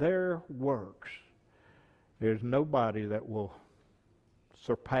according to their works. There's nobody that will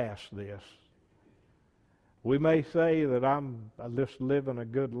surpass this. We may say that I'm just living a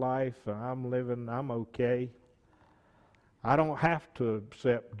good life, and I'm okay. I don't have to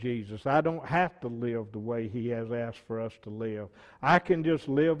accept Jesus. I don't have to live the way He has asked for us to live. I can just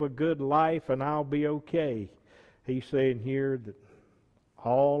live a good life and I'll be okay. He's saying here that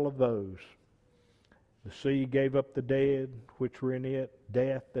all of those, the sea gave up the dead which were in it,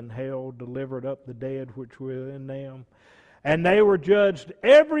 death and hell delivered up the dead which were in them, and they were judged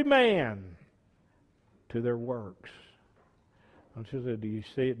every man to their works. And she said, do you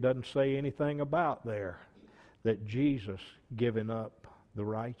see it doesn't say anything about there that Jesus giving up the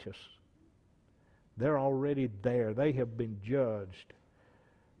righteous? They're already there. They have been judged.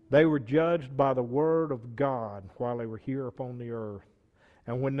 They were judged by the Word of God while they were here upon the earth.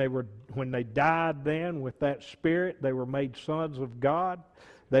 And when they died then with that Spirit, they were made sons of God.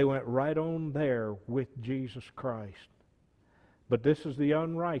 They went right on there with Jesus Christ. But this is the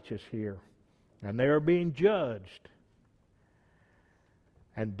unrighteous here. And they are being judged.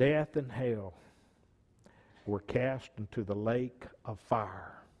 And death and hell were cast into the lake of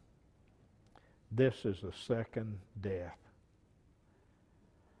fire. This is the second death.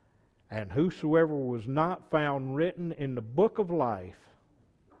 And whosoever was not found written in the book of life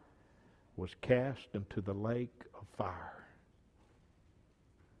was cast into the lake of fire.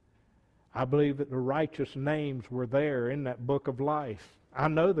 I believe that the righteous names were there in that book of life. I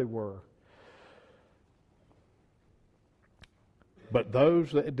know they were. But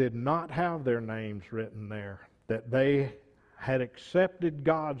those that did not have their names written there, that they had accepted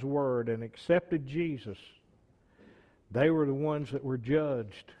God's Word and accepted Jesus, they were the ones that were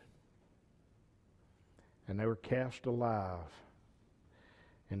judged. And they were cast alive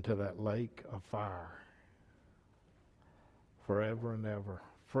into that lake of fire forever and ever.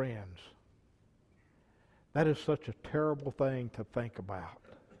 Friends, that is such a terrible thing to think about.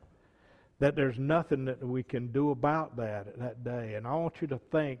 That there's nothing that we can do about that day. And I want you to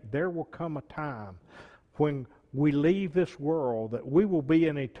think there will come a time when we leave this world that we will be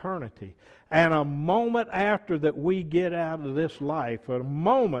in eternity. And a moment after that we get out of this life, a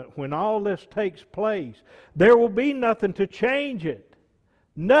moment when all this takes place, there will be nothing to change it.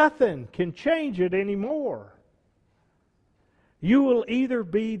 Nothing can change it anymore. You will either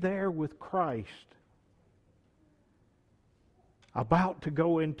be there with Christ, about to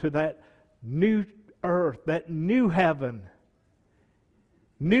go into that new earth, that new heaven,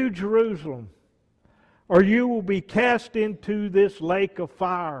 New Jerusalem, or you will be cast into this lake of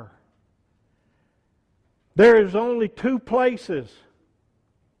fire. There is only two places.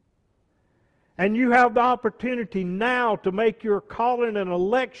 And you have the opportunity now to make your calling and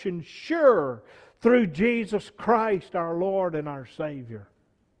election sure through Jesus Christ, our Lord and our Savior.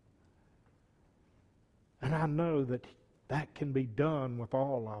 And I know that that can be done with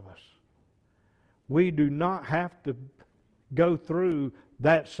all of us. We do not have to go through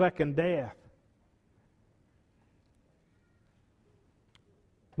that second death.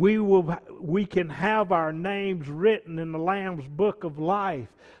 We can have our names written in the Lamb's book of life.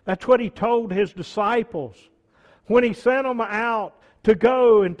 That's what He told His disciples when He sent them out to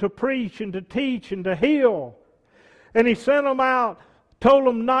go and to preach and to teach and to heal. And He sent them out, told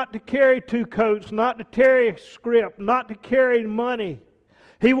them not to carry 2 coats, not to carry a scrip, not to carry money.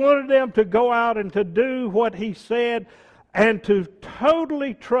 He wanted them to go out and to do what He said and to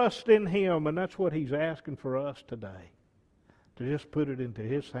totally trust in Him. And that's what He's asking for us today. To just put it into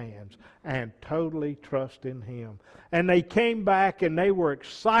His hands and totally trust in Him. And they came back and they were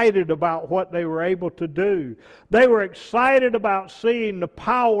excited about what they were able to do. They were excited about seeing the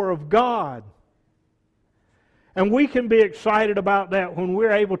power of God. And we can be excited about that when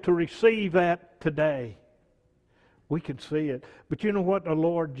we're able to receive that today. We can see it. But you know what the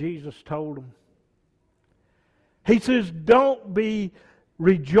Lord Jesus told them? He says, don't be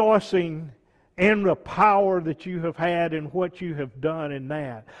rejoicing in the power that you have had and what you have done in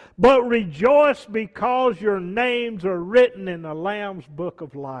that. But rejoice because your names are written in the Lamb's book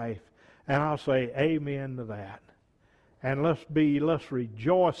of life. And I'll say amen to that. And let's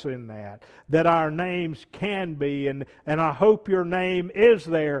rejoice in that our names can be, and I hope your name is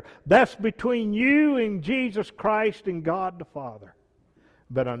there. That's between you and Jesus Christ and God the Father.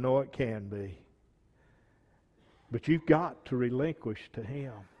 But I know it can be. But you've got to relinquish to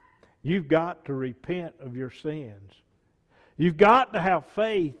Him. You've got to repent of your sins. You've got to have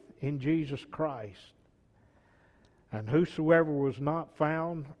faith in Jesus Christ. And whosoever was not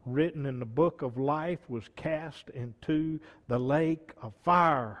found written in the book of life was cast into the lake of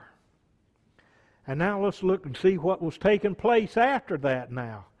fire. And now let's look and see what was taking place after that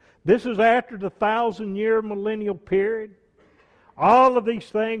now. This is after the 1,000-year millennial period. All of these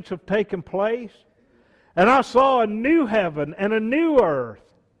things have taken place. And I saw a new heaven and a new earth.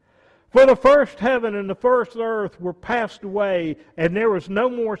 For the first heaven and the first earth were passed away, and there was no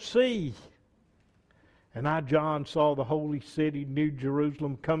more sea. And I, John, saw the holy city, New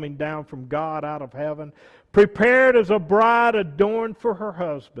Jerusalem, coming down from God out of heaven, prepared as a bride adorned for her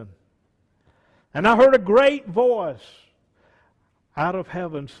husband. And I heard a great voice out of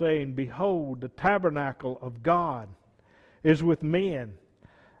heaven saying, Behold, the tabernacle of God is with men,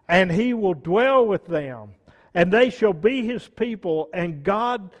 and He will dwell with them, and they shall be His people, and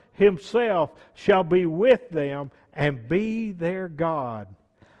God Himself shall be with them and be their God.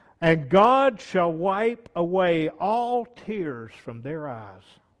 And God shall wipe away all tears from their eyes.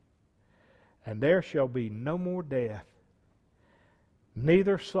 And there shall be no more death,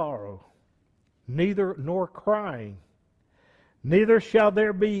 neither sorrow, nor crying, neither shall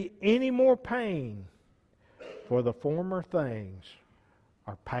there be any more pain, for the former things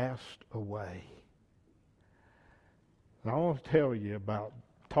are passed away. And I want to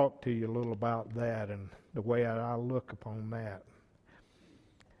talk to you a little about that and the way I look upon that.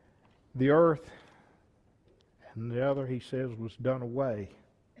 The earth and the other, he says, was done away.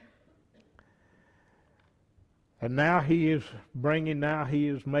 And now he is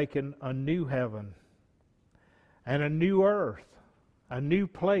making a new heaven and a new earth, a new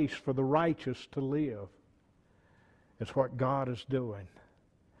place for the righteous to live. It's what God is doing.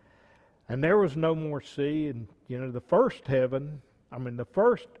 And there was no more sea. And, the first heaven, the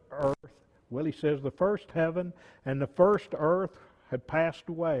first earth, he says the first heaven and the first earth had passed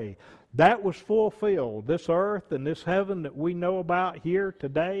away. That was fulfilled. This earth and this heaven that we know about here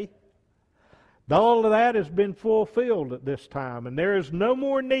today, all of that has been fulfilled at this time, and there is no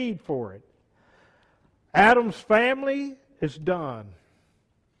more need for it. Adam's family is done.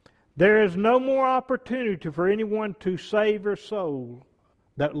 There is no more opportunity for anyone to save their soul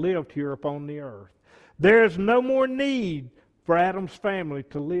that lived here upon the earth. There is no more need for Adam's family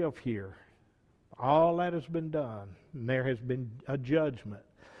to live here. All that has been done, and there has been a judgment.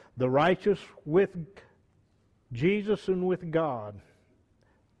 The righteous with Jesus and with God.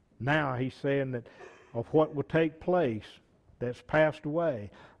 Now he's saying that of what will take place that's passed away.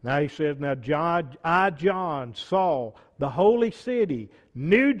 Now he says, Now John, saw the holy city,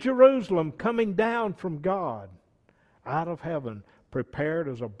 New Jerusalem, coming down from God out of heaven, prepared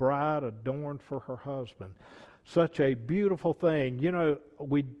as a bride adorned for her husband. Such a beautiful thing.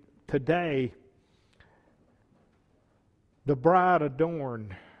 Today, the bride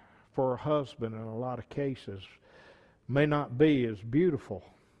adorned for her husband in a lot of cases may not be as beautiful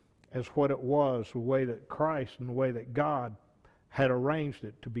as what it was, the way that Christ and the way that God had arranged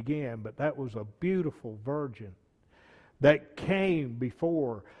it to begin. But that was a beautiful virgin that came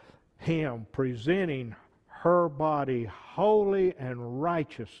before Him, presenting her body holy and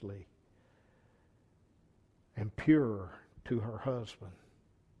righteously and pure to her husband.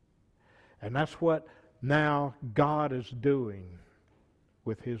 And that's what now God is doing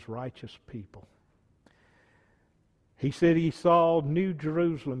with His righteous people. He said he saw New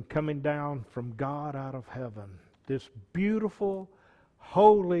Jerusalem coming down from God out of heaven. This beautiful,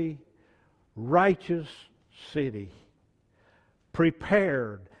 holy, righteous city,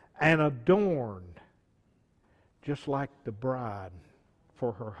 prepared and adorned just like the bride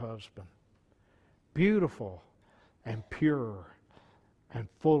for her husband. Beautiful and pure and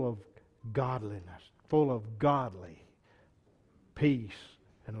full of godliness, full of godly peace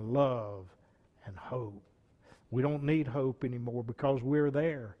and love and hope. We don't need hope anymore because we're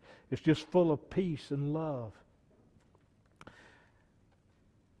there. It's just full of peace and love.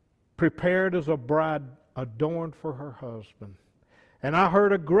 Prepared as a bride adorned for her husband. And I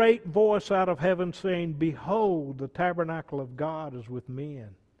heard a great voice out of heaven saying, Behold, the tabernacle of God is with men,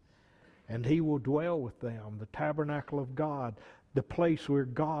 and He will dwell with them. The tabernacle of God, the place where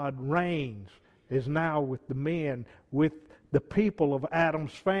God reigns, is now with the men, with the people of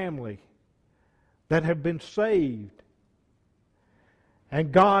Adam's family that have been saved.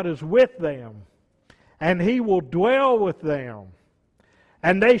 And God is with them, and He will dwell with them,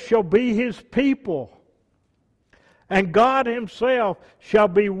 and they shall be His people. And God Himself shall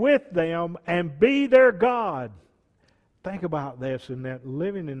be with them and be their God. Think about this, in that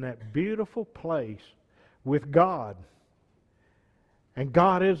living in that beautiful place with God. And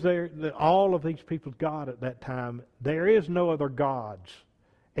God is there, all of these people's God at that time. There is no other gods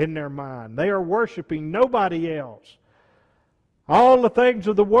in their mind. They are worshiping nobody else. All the things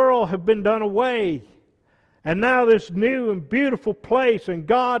of the world have been done away. And now this new and beautiful place, and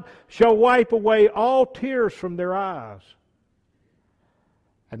God shall wipe away all tears from their eyes.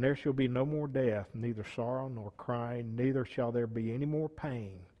 And there shall be no more death, neither sorrow nor crying, neither shall there be any more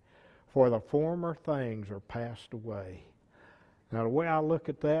pain, for the former things are passed away. Now the way I look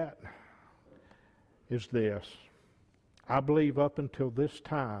at that is this. I believe up until this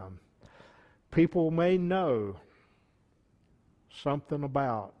time, people may know something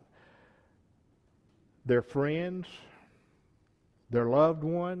about their friends, their loved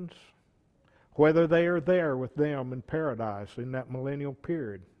ones, whether they are there with them in paradise in that millennial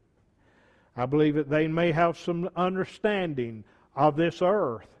period. I believe that they may have some understanding of this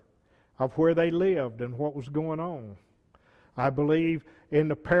earth, of where they lived and what was going on. I believe in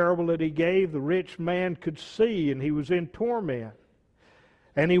the parable that he gave, the rich man could see and he was in torment.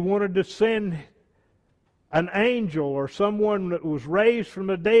 And he wanted to send an angel or someone that was raised from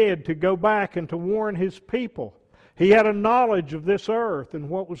the dead to go back and to warn his people. He had a knowledge of this earth and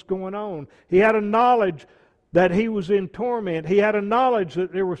what was going on. He had a knowledge that he was in torment. He had a knowledge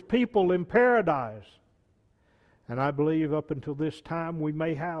that there was people in paradise. And I believe up until this time we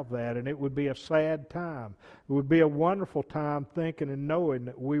may have that, and it would be a sad time. It would be a wonderful time thinking and knowing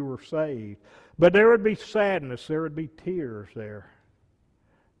that we were saved. But there would be sadness, there would be tears there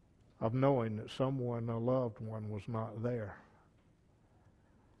of knowing that someone, a loved one, was not there.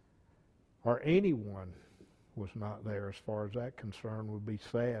 Or anyone was not there, as far as that concern, would be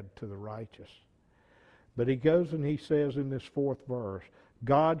sad to the righteous. But he goes and he says in this 4th verse,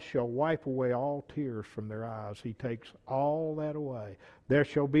 God shall wipe away all tears from their eyes. He takes all that away. There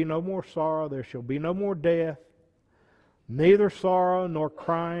shall be no more sorrow, there shall be no more death, neither sorrow nor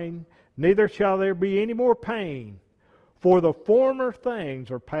crying, neither shall there be any more pain, for the former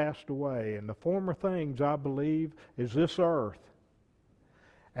things are passed away. And the former things, I believe, is this earth.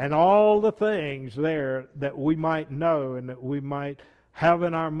 And all the things there that we might know and that we might have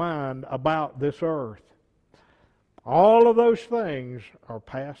in our mind about this earth. All of those things are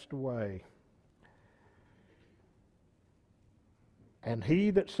passed away. And he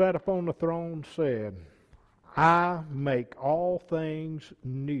that sat upon the throne said, I make all things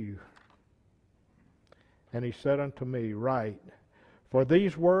new. And he said unto me, Write, for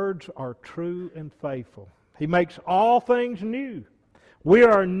these words are true and faithful. He makes all things new. We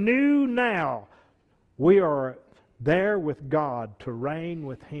are new now. We are there with God to reign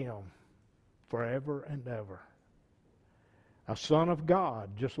with Him forever and ever. A Son of God,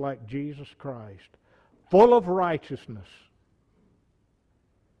 just like Jesus Christ, full of righteousness,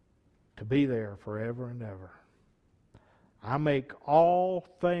 to be there forever and ever. I make all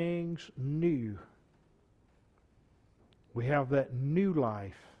things new. We have that new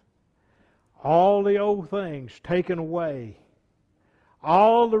life. All the old things taken away.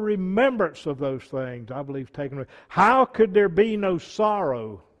 All the remembrance of those things, I believe, taken away. How could there be no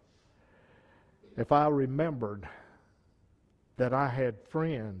sorrow if I remembered that I had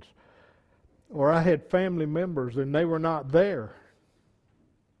friends or I had family members and they were not there?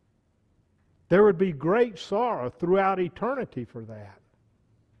 There would be great sorrow throughout eternity for that.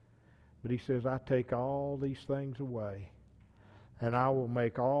 But he says, I take all these things away, and I will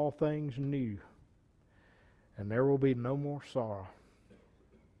make all things new. And there will be no more sorrow,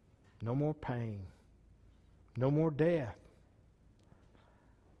 no more pain, no more death.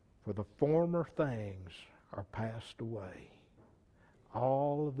 For the former things are passed away.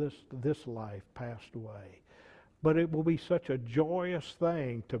 All of this life passed away. But it will be such a joyous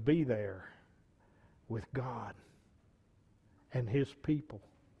thing to be there with God and His people.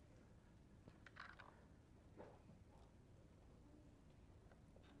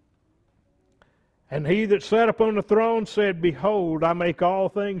 And he that sat upon the throne said, Behold, I make all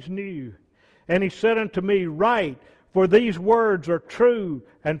things new. And he said unto me, Write, for these words are true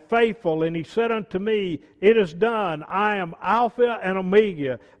and faithful. And he said unto me, It is done. I am Alpha and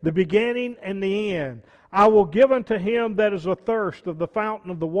Omega, the beginning and the end. I will give unto him that is athirst of the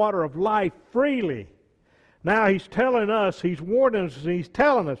fountain of the water of life freely. Now he's telling us, he's warning us, he's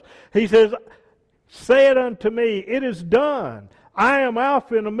telling us. He says, Say it unto me, it is done. I am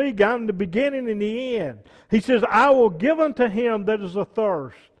Alpha and Omega, I'm the beginning and the end. He says, I will give unto him that is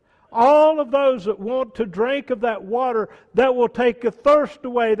athirst. All of those that want to drink of that water that will take the thirst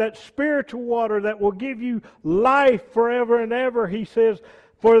away, that spiritual water that will give you life forever and ever, he says,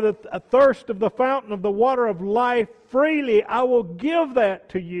 for the thirst of the fountain of the water of life freely, I will give that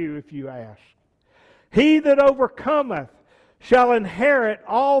to you if you ask. He that overcometh shall inherit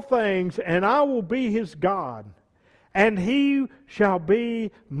all things, and I will be his God, and he shall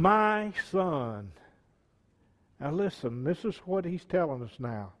be my son. Now listen, this is what he's telling us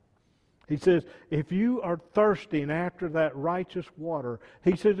now. He says, if you are thirsting after that righteous water,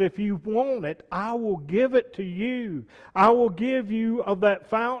 he says, if you want it, I will give it to you. I will give you of that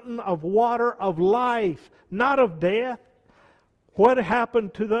fountain of water of life, not of death. What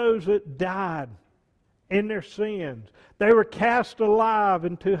happened to those that died in their sins? They were cast alive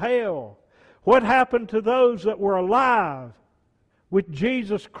into hell. What happened to those that were alive with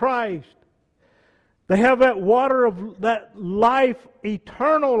Jesus Christ? They have that water of that life,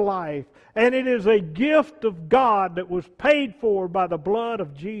 eternal life, and it is a gift of God that was paid for by the blood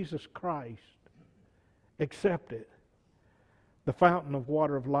of Jesus Christ. Accept it. The fountain of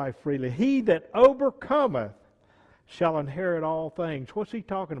water of life freely. He that overcometh shall inherit all things. What's he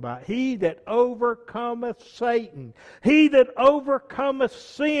talking about? He that overcometh Satan, he that overcometh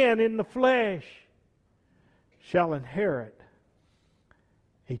sin in the flesh, shall inherit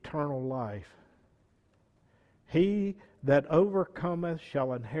eternal life. He that overcometh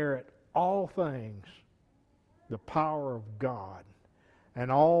shall inherit all things, the power of God,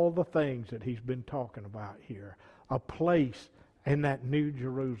 and all the things that he's been talking about here. A place in that new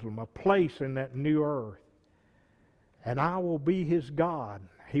Jerusalem, a place in that new earth. And I will be his God.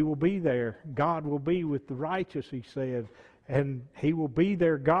 He will be there. God will be with the righteous, he said, and he will be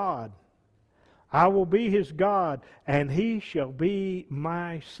their God. I will be his God, and he shall be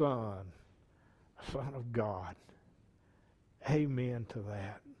my son, Son of God. Amen to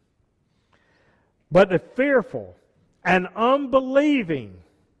that. But the fearful and unbelieving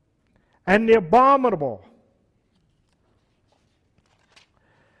and the abominable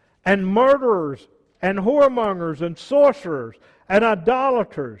and murderers and whoremongers and sorcerers and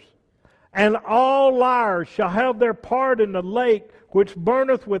idolaters and all liars shall have their part in the lake which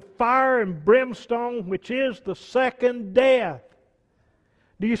burneth with fire and brimstone, which is the second death.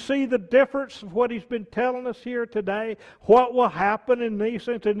 Do you see the difference of what he's been telling us here today? What will happen in these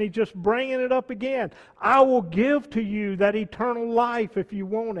things? And he's just bringing it up again. I will give to you that eternal life if you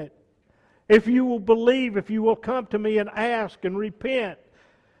want it. If you will believe, if you will come to me and ask and repent.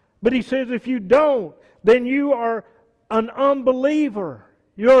 But he says if you don't, then you are an unbeliever.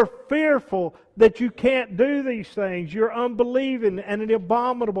 You're fearful that you can't do these things. You're unbelieving and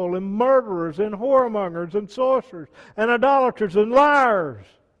abominable and murderers and whoremongers and sorcerers and idolaters and liars.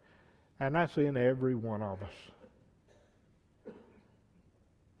 And that's in every one of us.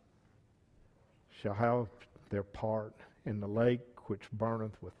 Shall have their part in the lake which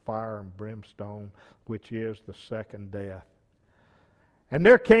burneth with fire and brimstone, which is the second death. And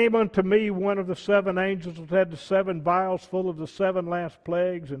there came unto me one of the seven angels that had the seven vials full of the seven last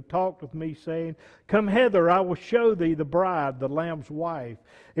plagues, and talked with me, saying, Come hither, I will show thee the bride, the Lamb's wife.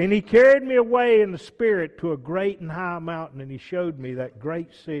 And he carried me away in the Spirit to a great and high mountain, and he showed me that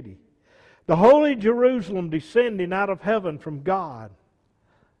great city, the holy Jerusalem, descending out of heaven from God,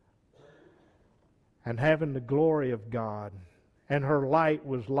 and having the glory of God. And her light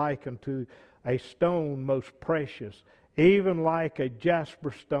was like unto a stone most precious, even like a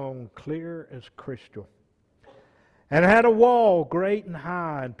jasper stone, clear as crystal. And had a wall great and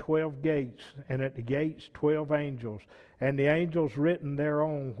high, and 12 gates, and at the gates 12 angels, and the angels written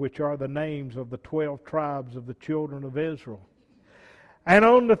thereon, which are the names of the 12 tribes of the children of Israel. And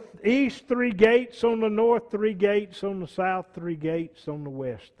on the east 3 gates, on the north 3 gates, on the south 3 gates, on the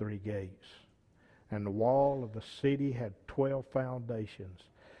west 3 gates. And the wall of the city had 12 foundations,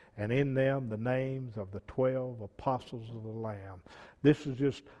 and in them the names of the 12 apostles of the Lamb. This is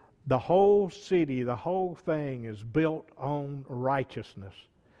just the whole city, the whole thing is built on righteousness.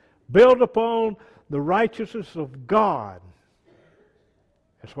 Built upon the righteousness of God.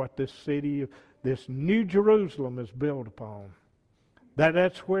 That's what this city, this New Jerusalem is built upon.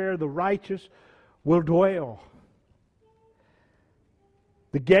 That's where the righteous will dwell.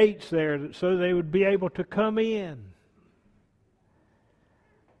 The gates there, so they would be able to come in.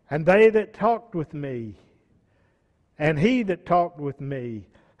 And they that talked with me, and he that talked with me,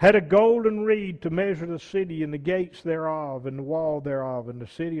 had a golden reed to measure the city, and the gates thereof, and the wall thereof, and the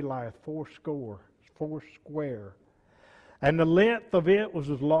city lieth 80. And the length of it was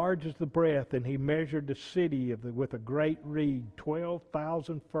as large as the breadth, and he measured the city with a great reed,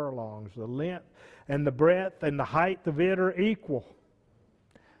 12,000 furlongs. The length and the breadth and the height of it are equal.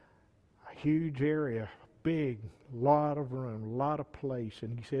 A huge area, big, lot of room, lot of place.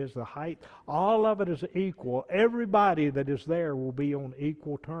 And he says the height, all of it is equal. Everybody that is there will be on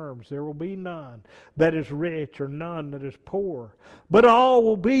equal terms. There will be none that is rich or none that is poor. But all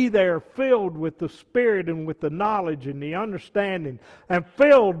will be there filled with the Spirit and with the knowledge and the understanding, and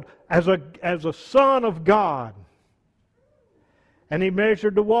filled as a son of God. And he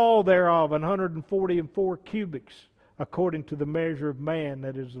measured the wall thereof 144 cubits according to the measure of man,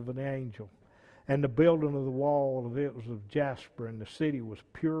 that is of an angel. And the building of the wall of it was of jasper, and the city was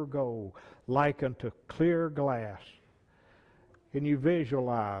pure gold, like unto clear glass. Can you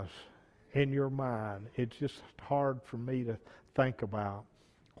visualize in your mind? It's just hard for me to think about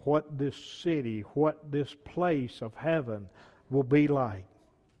what this city, what this place of heaven will be like.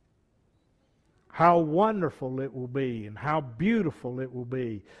 How wonderful it will be and how beautiful it will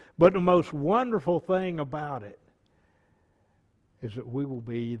be. But the most wonderful thing about it is that we will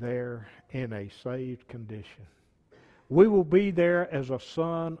be there in a saved condition. We will be there as a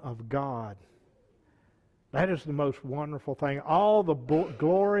son of God. That is the most wonderful thing. All the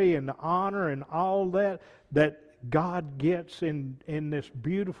glory and the honor and all that God gets in this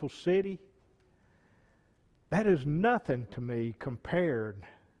beautiful city, that is nothing to me compared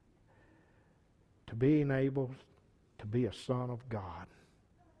to being able to be a son of God.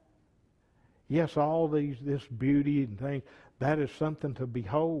 Yes, all this beauty and things, that is something to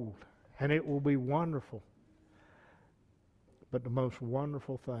behold, and it will be wonderful. But the most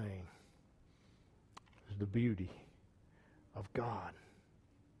wonderful thing is the beauty of God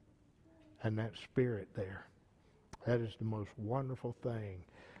and that Spirit there. That is the most wonderful thing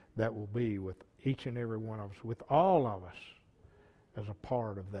that will be with each and every one of us, with all of us as a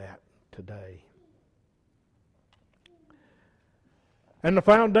part of that today. And the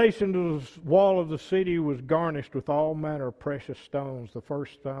foundation of the wall of the city was garnished with all manner of precious stones. The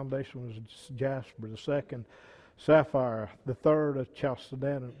first foundation was jasper, the second sapphire, the third a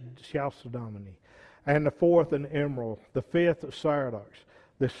chalcedony, and the fourth an emerald, the fifth a sardonyx,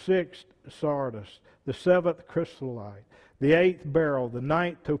 the sixth sardis, the seventh chrysolite, the eighth beryl, the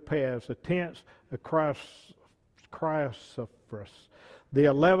ninth topaz, the tenth a chrysoprase, the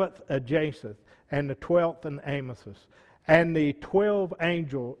 11th a jacinth, and the 12th an amethyst. And the 12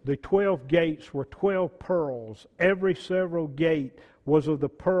 gates were 12 pearls. Every several gate was of the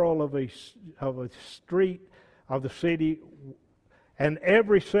pearl of a street of the city, and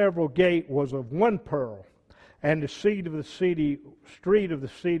every several gate was of one pearl. And the street of the city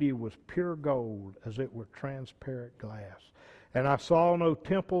was pure gold, as it were transparent glass. And I saw no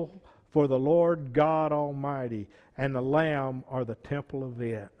temple for the Lord God Almighty, and the Lamb are the temple of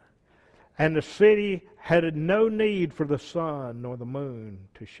it. And the city had no need for the sun nor the moon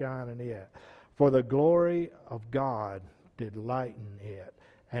to shine in it, for the glory of God did lighten it,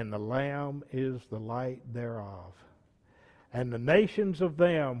 and the Lamb is the light thereof. And the nations of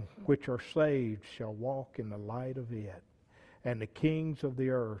them which are saved shall walk in the light of it, and the kings of the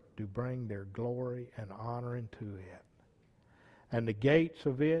earth do bring their glory and honor into it. And the gates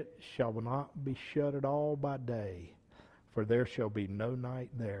of it shall not be shut at all by day, for there shall be no night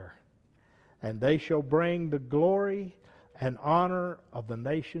there. And they shall bring the glory and honor of the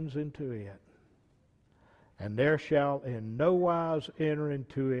nations into it. And there shall in no wise enter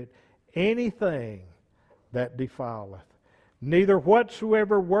into it anything that defileth, neither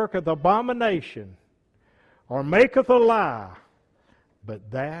whatsoever worketh abomination, or maketh a lie,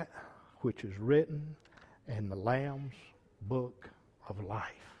 but that which is written in the Lamb's book of life.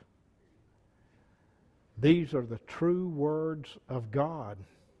 These are the true words of God.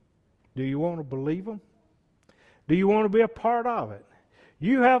 Do you want to believe them? Do you want to be a part of it?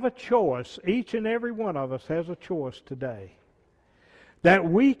 You have a choice. Each and every one of us has a choice today. That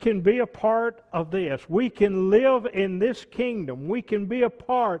we can be a part of this. We can live in this kingdom. We can be a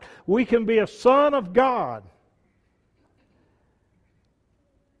part. We can be a son of God.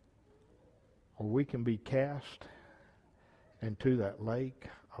 Or we can be cast into that lake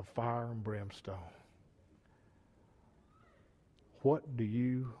of fire and brimstone. What do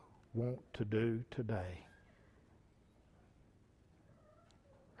you want to do today?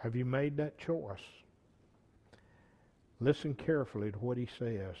 Have you made that choice? Listen carefully to what he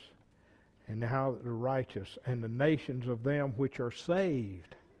says, and how the righteous and the nations of them which are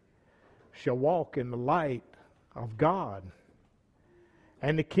saved shall walk in the light of God.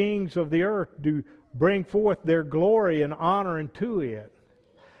 And the kings of the earth do bring forth their glory and honor into it.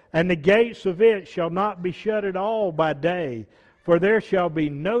 And the gates of it shall not be shut at all by day, for there shall be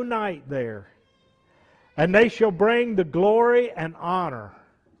no night there. And they shall bring the glory and honor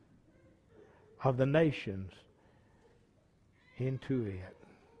of the nations into it.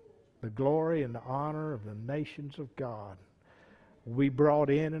 The glory and the honor of the nations of God will be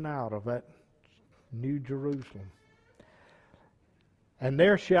brought in and out of that New Jerusalem. And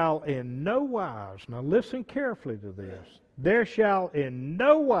there shall in no wise, now listen carefully to this, there shall in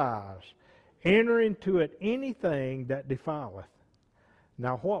no wise enter into it anything that defileth.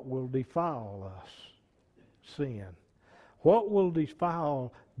 Now what will defile us? Sin. What will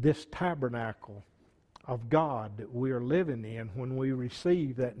defile this tabernacle of God that we are living in when we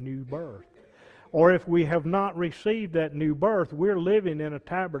receive that new birth. Or if we have not received that new birth, we're living in a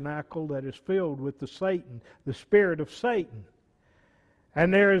tabernacle that is filled with the spirit of Satan.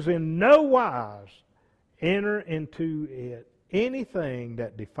 And there is in no wise enter into it anything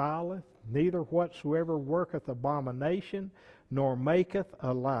that defileth, neither whatsoever worketh abomination, nor maketh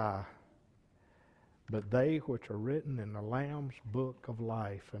a lie, but they which are written in the Lamb's book of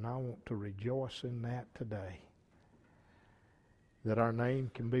life. And I want to rejoice in that today, that our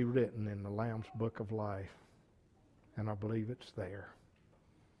name can be written in the Lamb's book of life. And I believe it's there.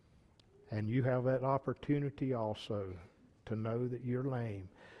 And you have that opportunity also to know that your name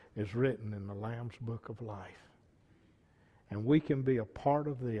is written in the Lamb's book of life. And we can be a part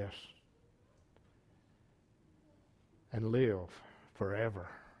of this and live forever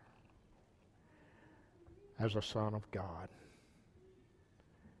as a son of God.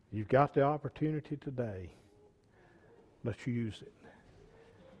 You've got the opportunity today. Let's use it.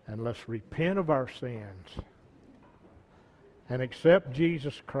 And let's repent of our sins and accept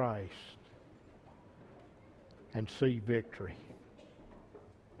Jesus Christ and see victory.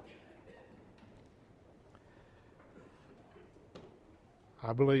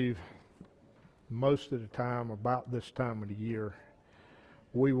 I believe most of the time, about this time of the year,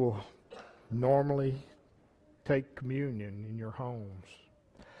 we will normally take communion in your homes.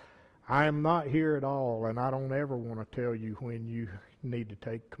 I am not here at all, and I don't ever want to tell you when you need to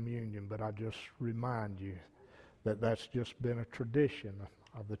take communion, but I just remind you that that's just been a tradition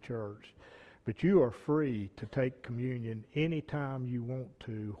of the church. But you are free to take communion anytime you want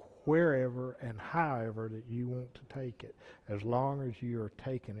to, wherever and however that you want to take it, as long as you are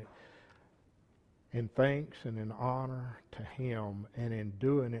taking it in thanks and in honor to Him, and in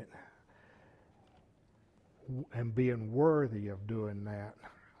doing it and being worthy of doing that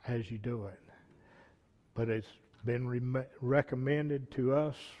as you do it. But it's been recommended to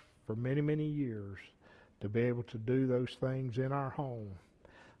us for many, many years to be able to do those things in our home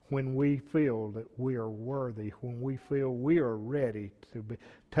when we feel that we are worthy, when we feel we are ready to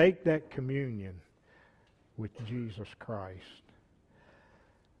take that communion with Jesus Christ.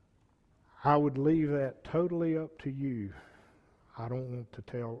 I would leave that totally up to you. I don't want to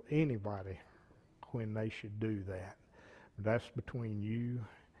tell anybody when they should do that. That's between you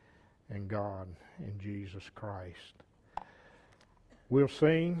and God and Jesus Christ. We'll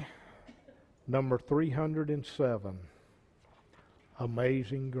sing number 307,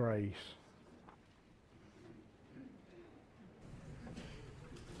 Amazing Grace.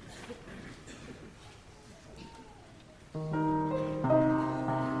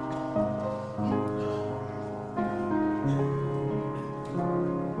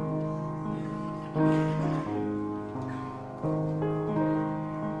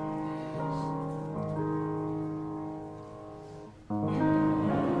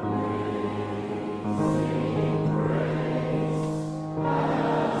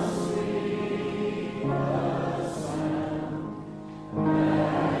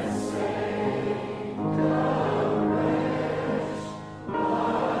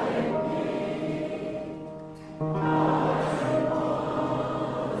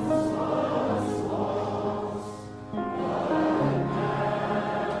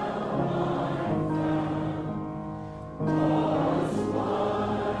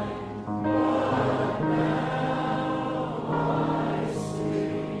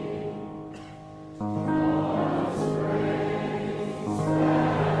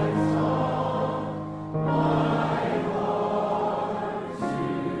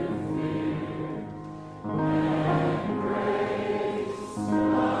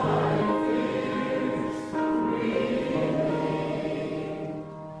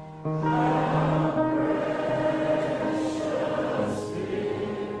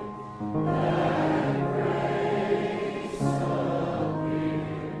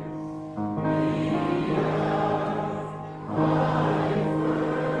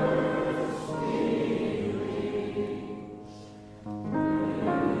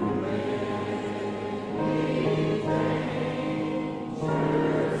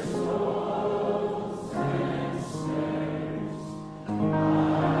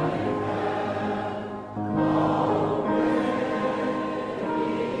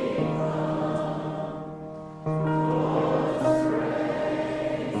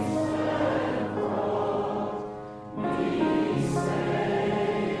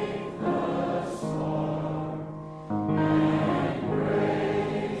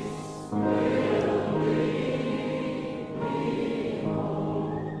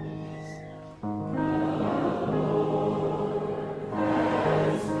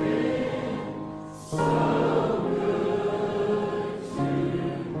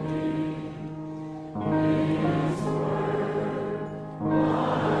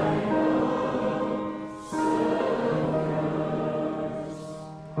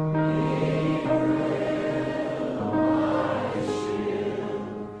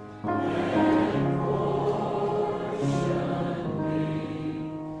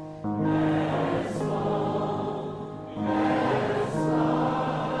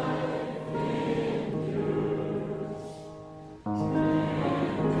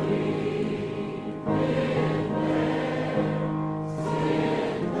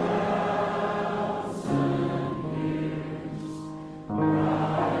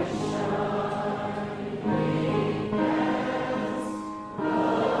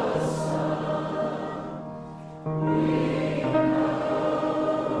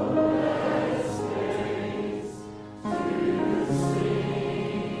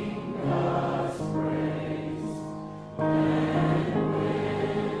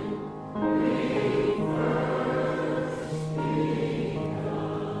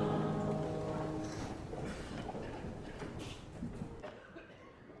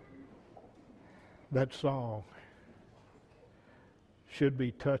 That song should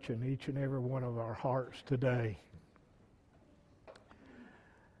be touching each and every one of our hearts today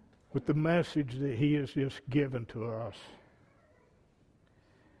with the message that He has just given to us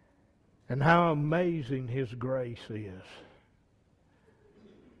and how amazing His grace is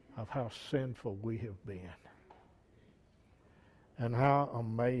of how sinful we have been and how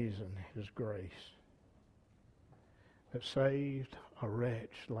amazing His grace that saved a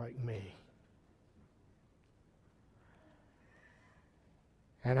wretch like me.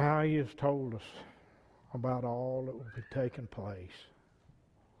 And how He has told us about all that will be taking place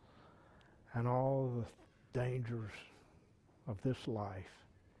and all the dangers of this life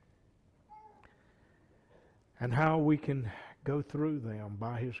and how we can go through them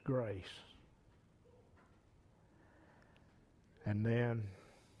by His grace. And then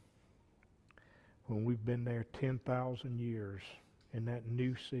when we've been there 10,000 years in that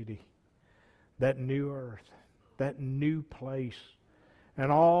new city, that new earth, that new place, and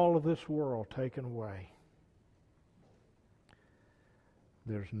all of this world taken away,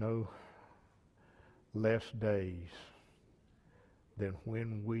 there's no less days than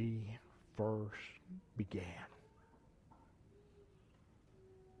when we first began.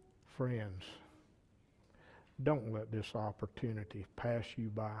 Friends, don't let this opportunity pass you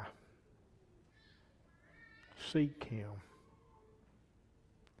by. Seek Him.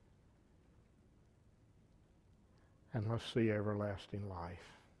 And let's see everlasting life.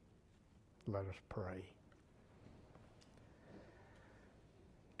 Let us pray.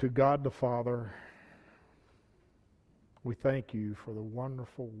 To God the Father, we thank You for the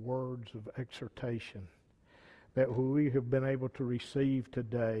wonderful words of exhortation that we have been able to receive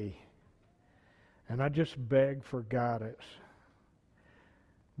today. And I just beg for guidance,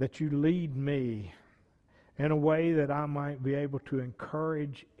 that You lead me in a way that I might be able to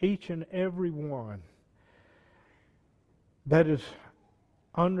encourage each and every one that is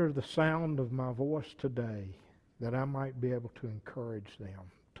under the sound of my voice today, that I might be able to encourage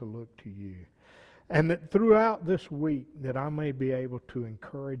them to look to You. And that throughout this week that I may be able to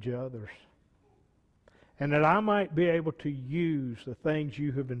encourage others. And that I might be able to use the things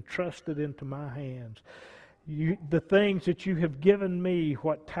You have entrusted into my hands. The things that You have given me,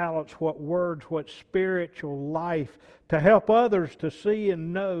 what talents, what words, what spiritual life, to help others to see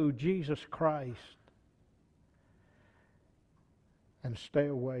and know Jesus Christ. And stay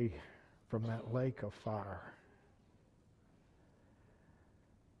away from that lake of fire.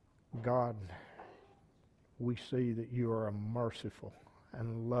 God, we see that You are a merciful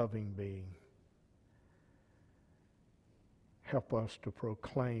and loving being. Help us to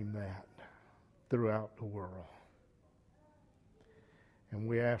proclaim that throughout the world. And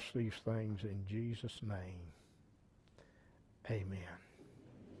we ask these things in Jesus' name. Amen.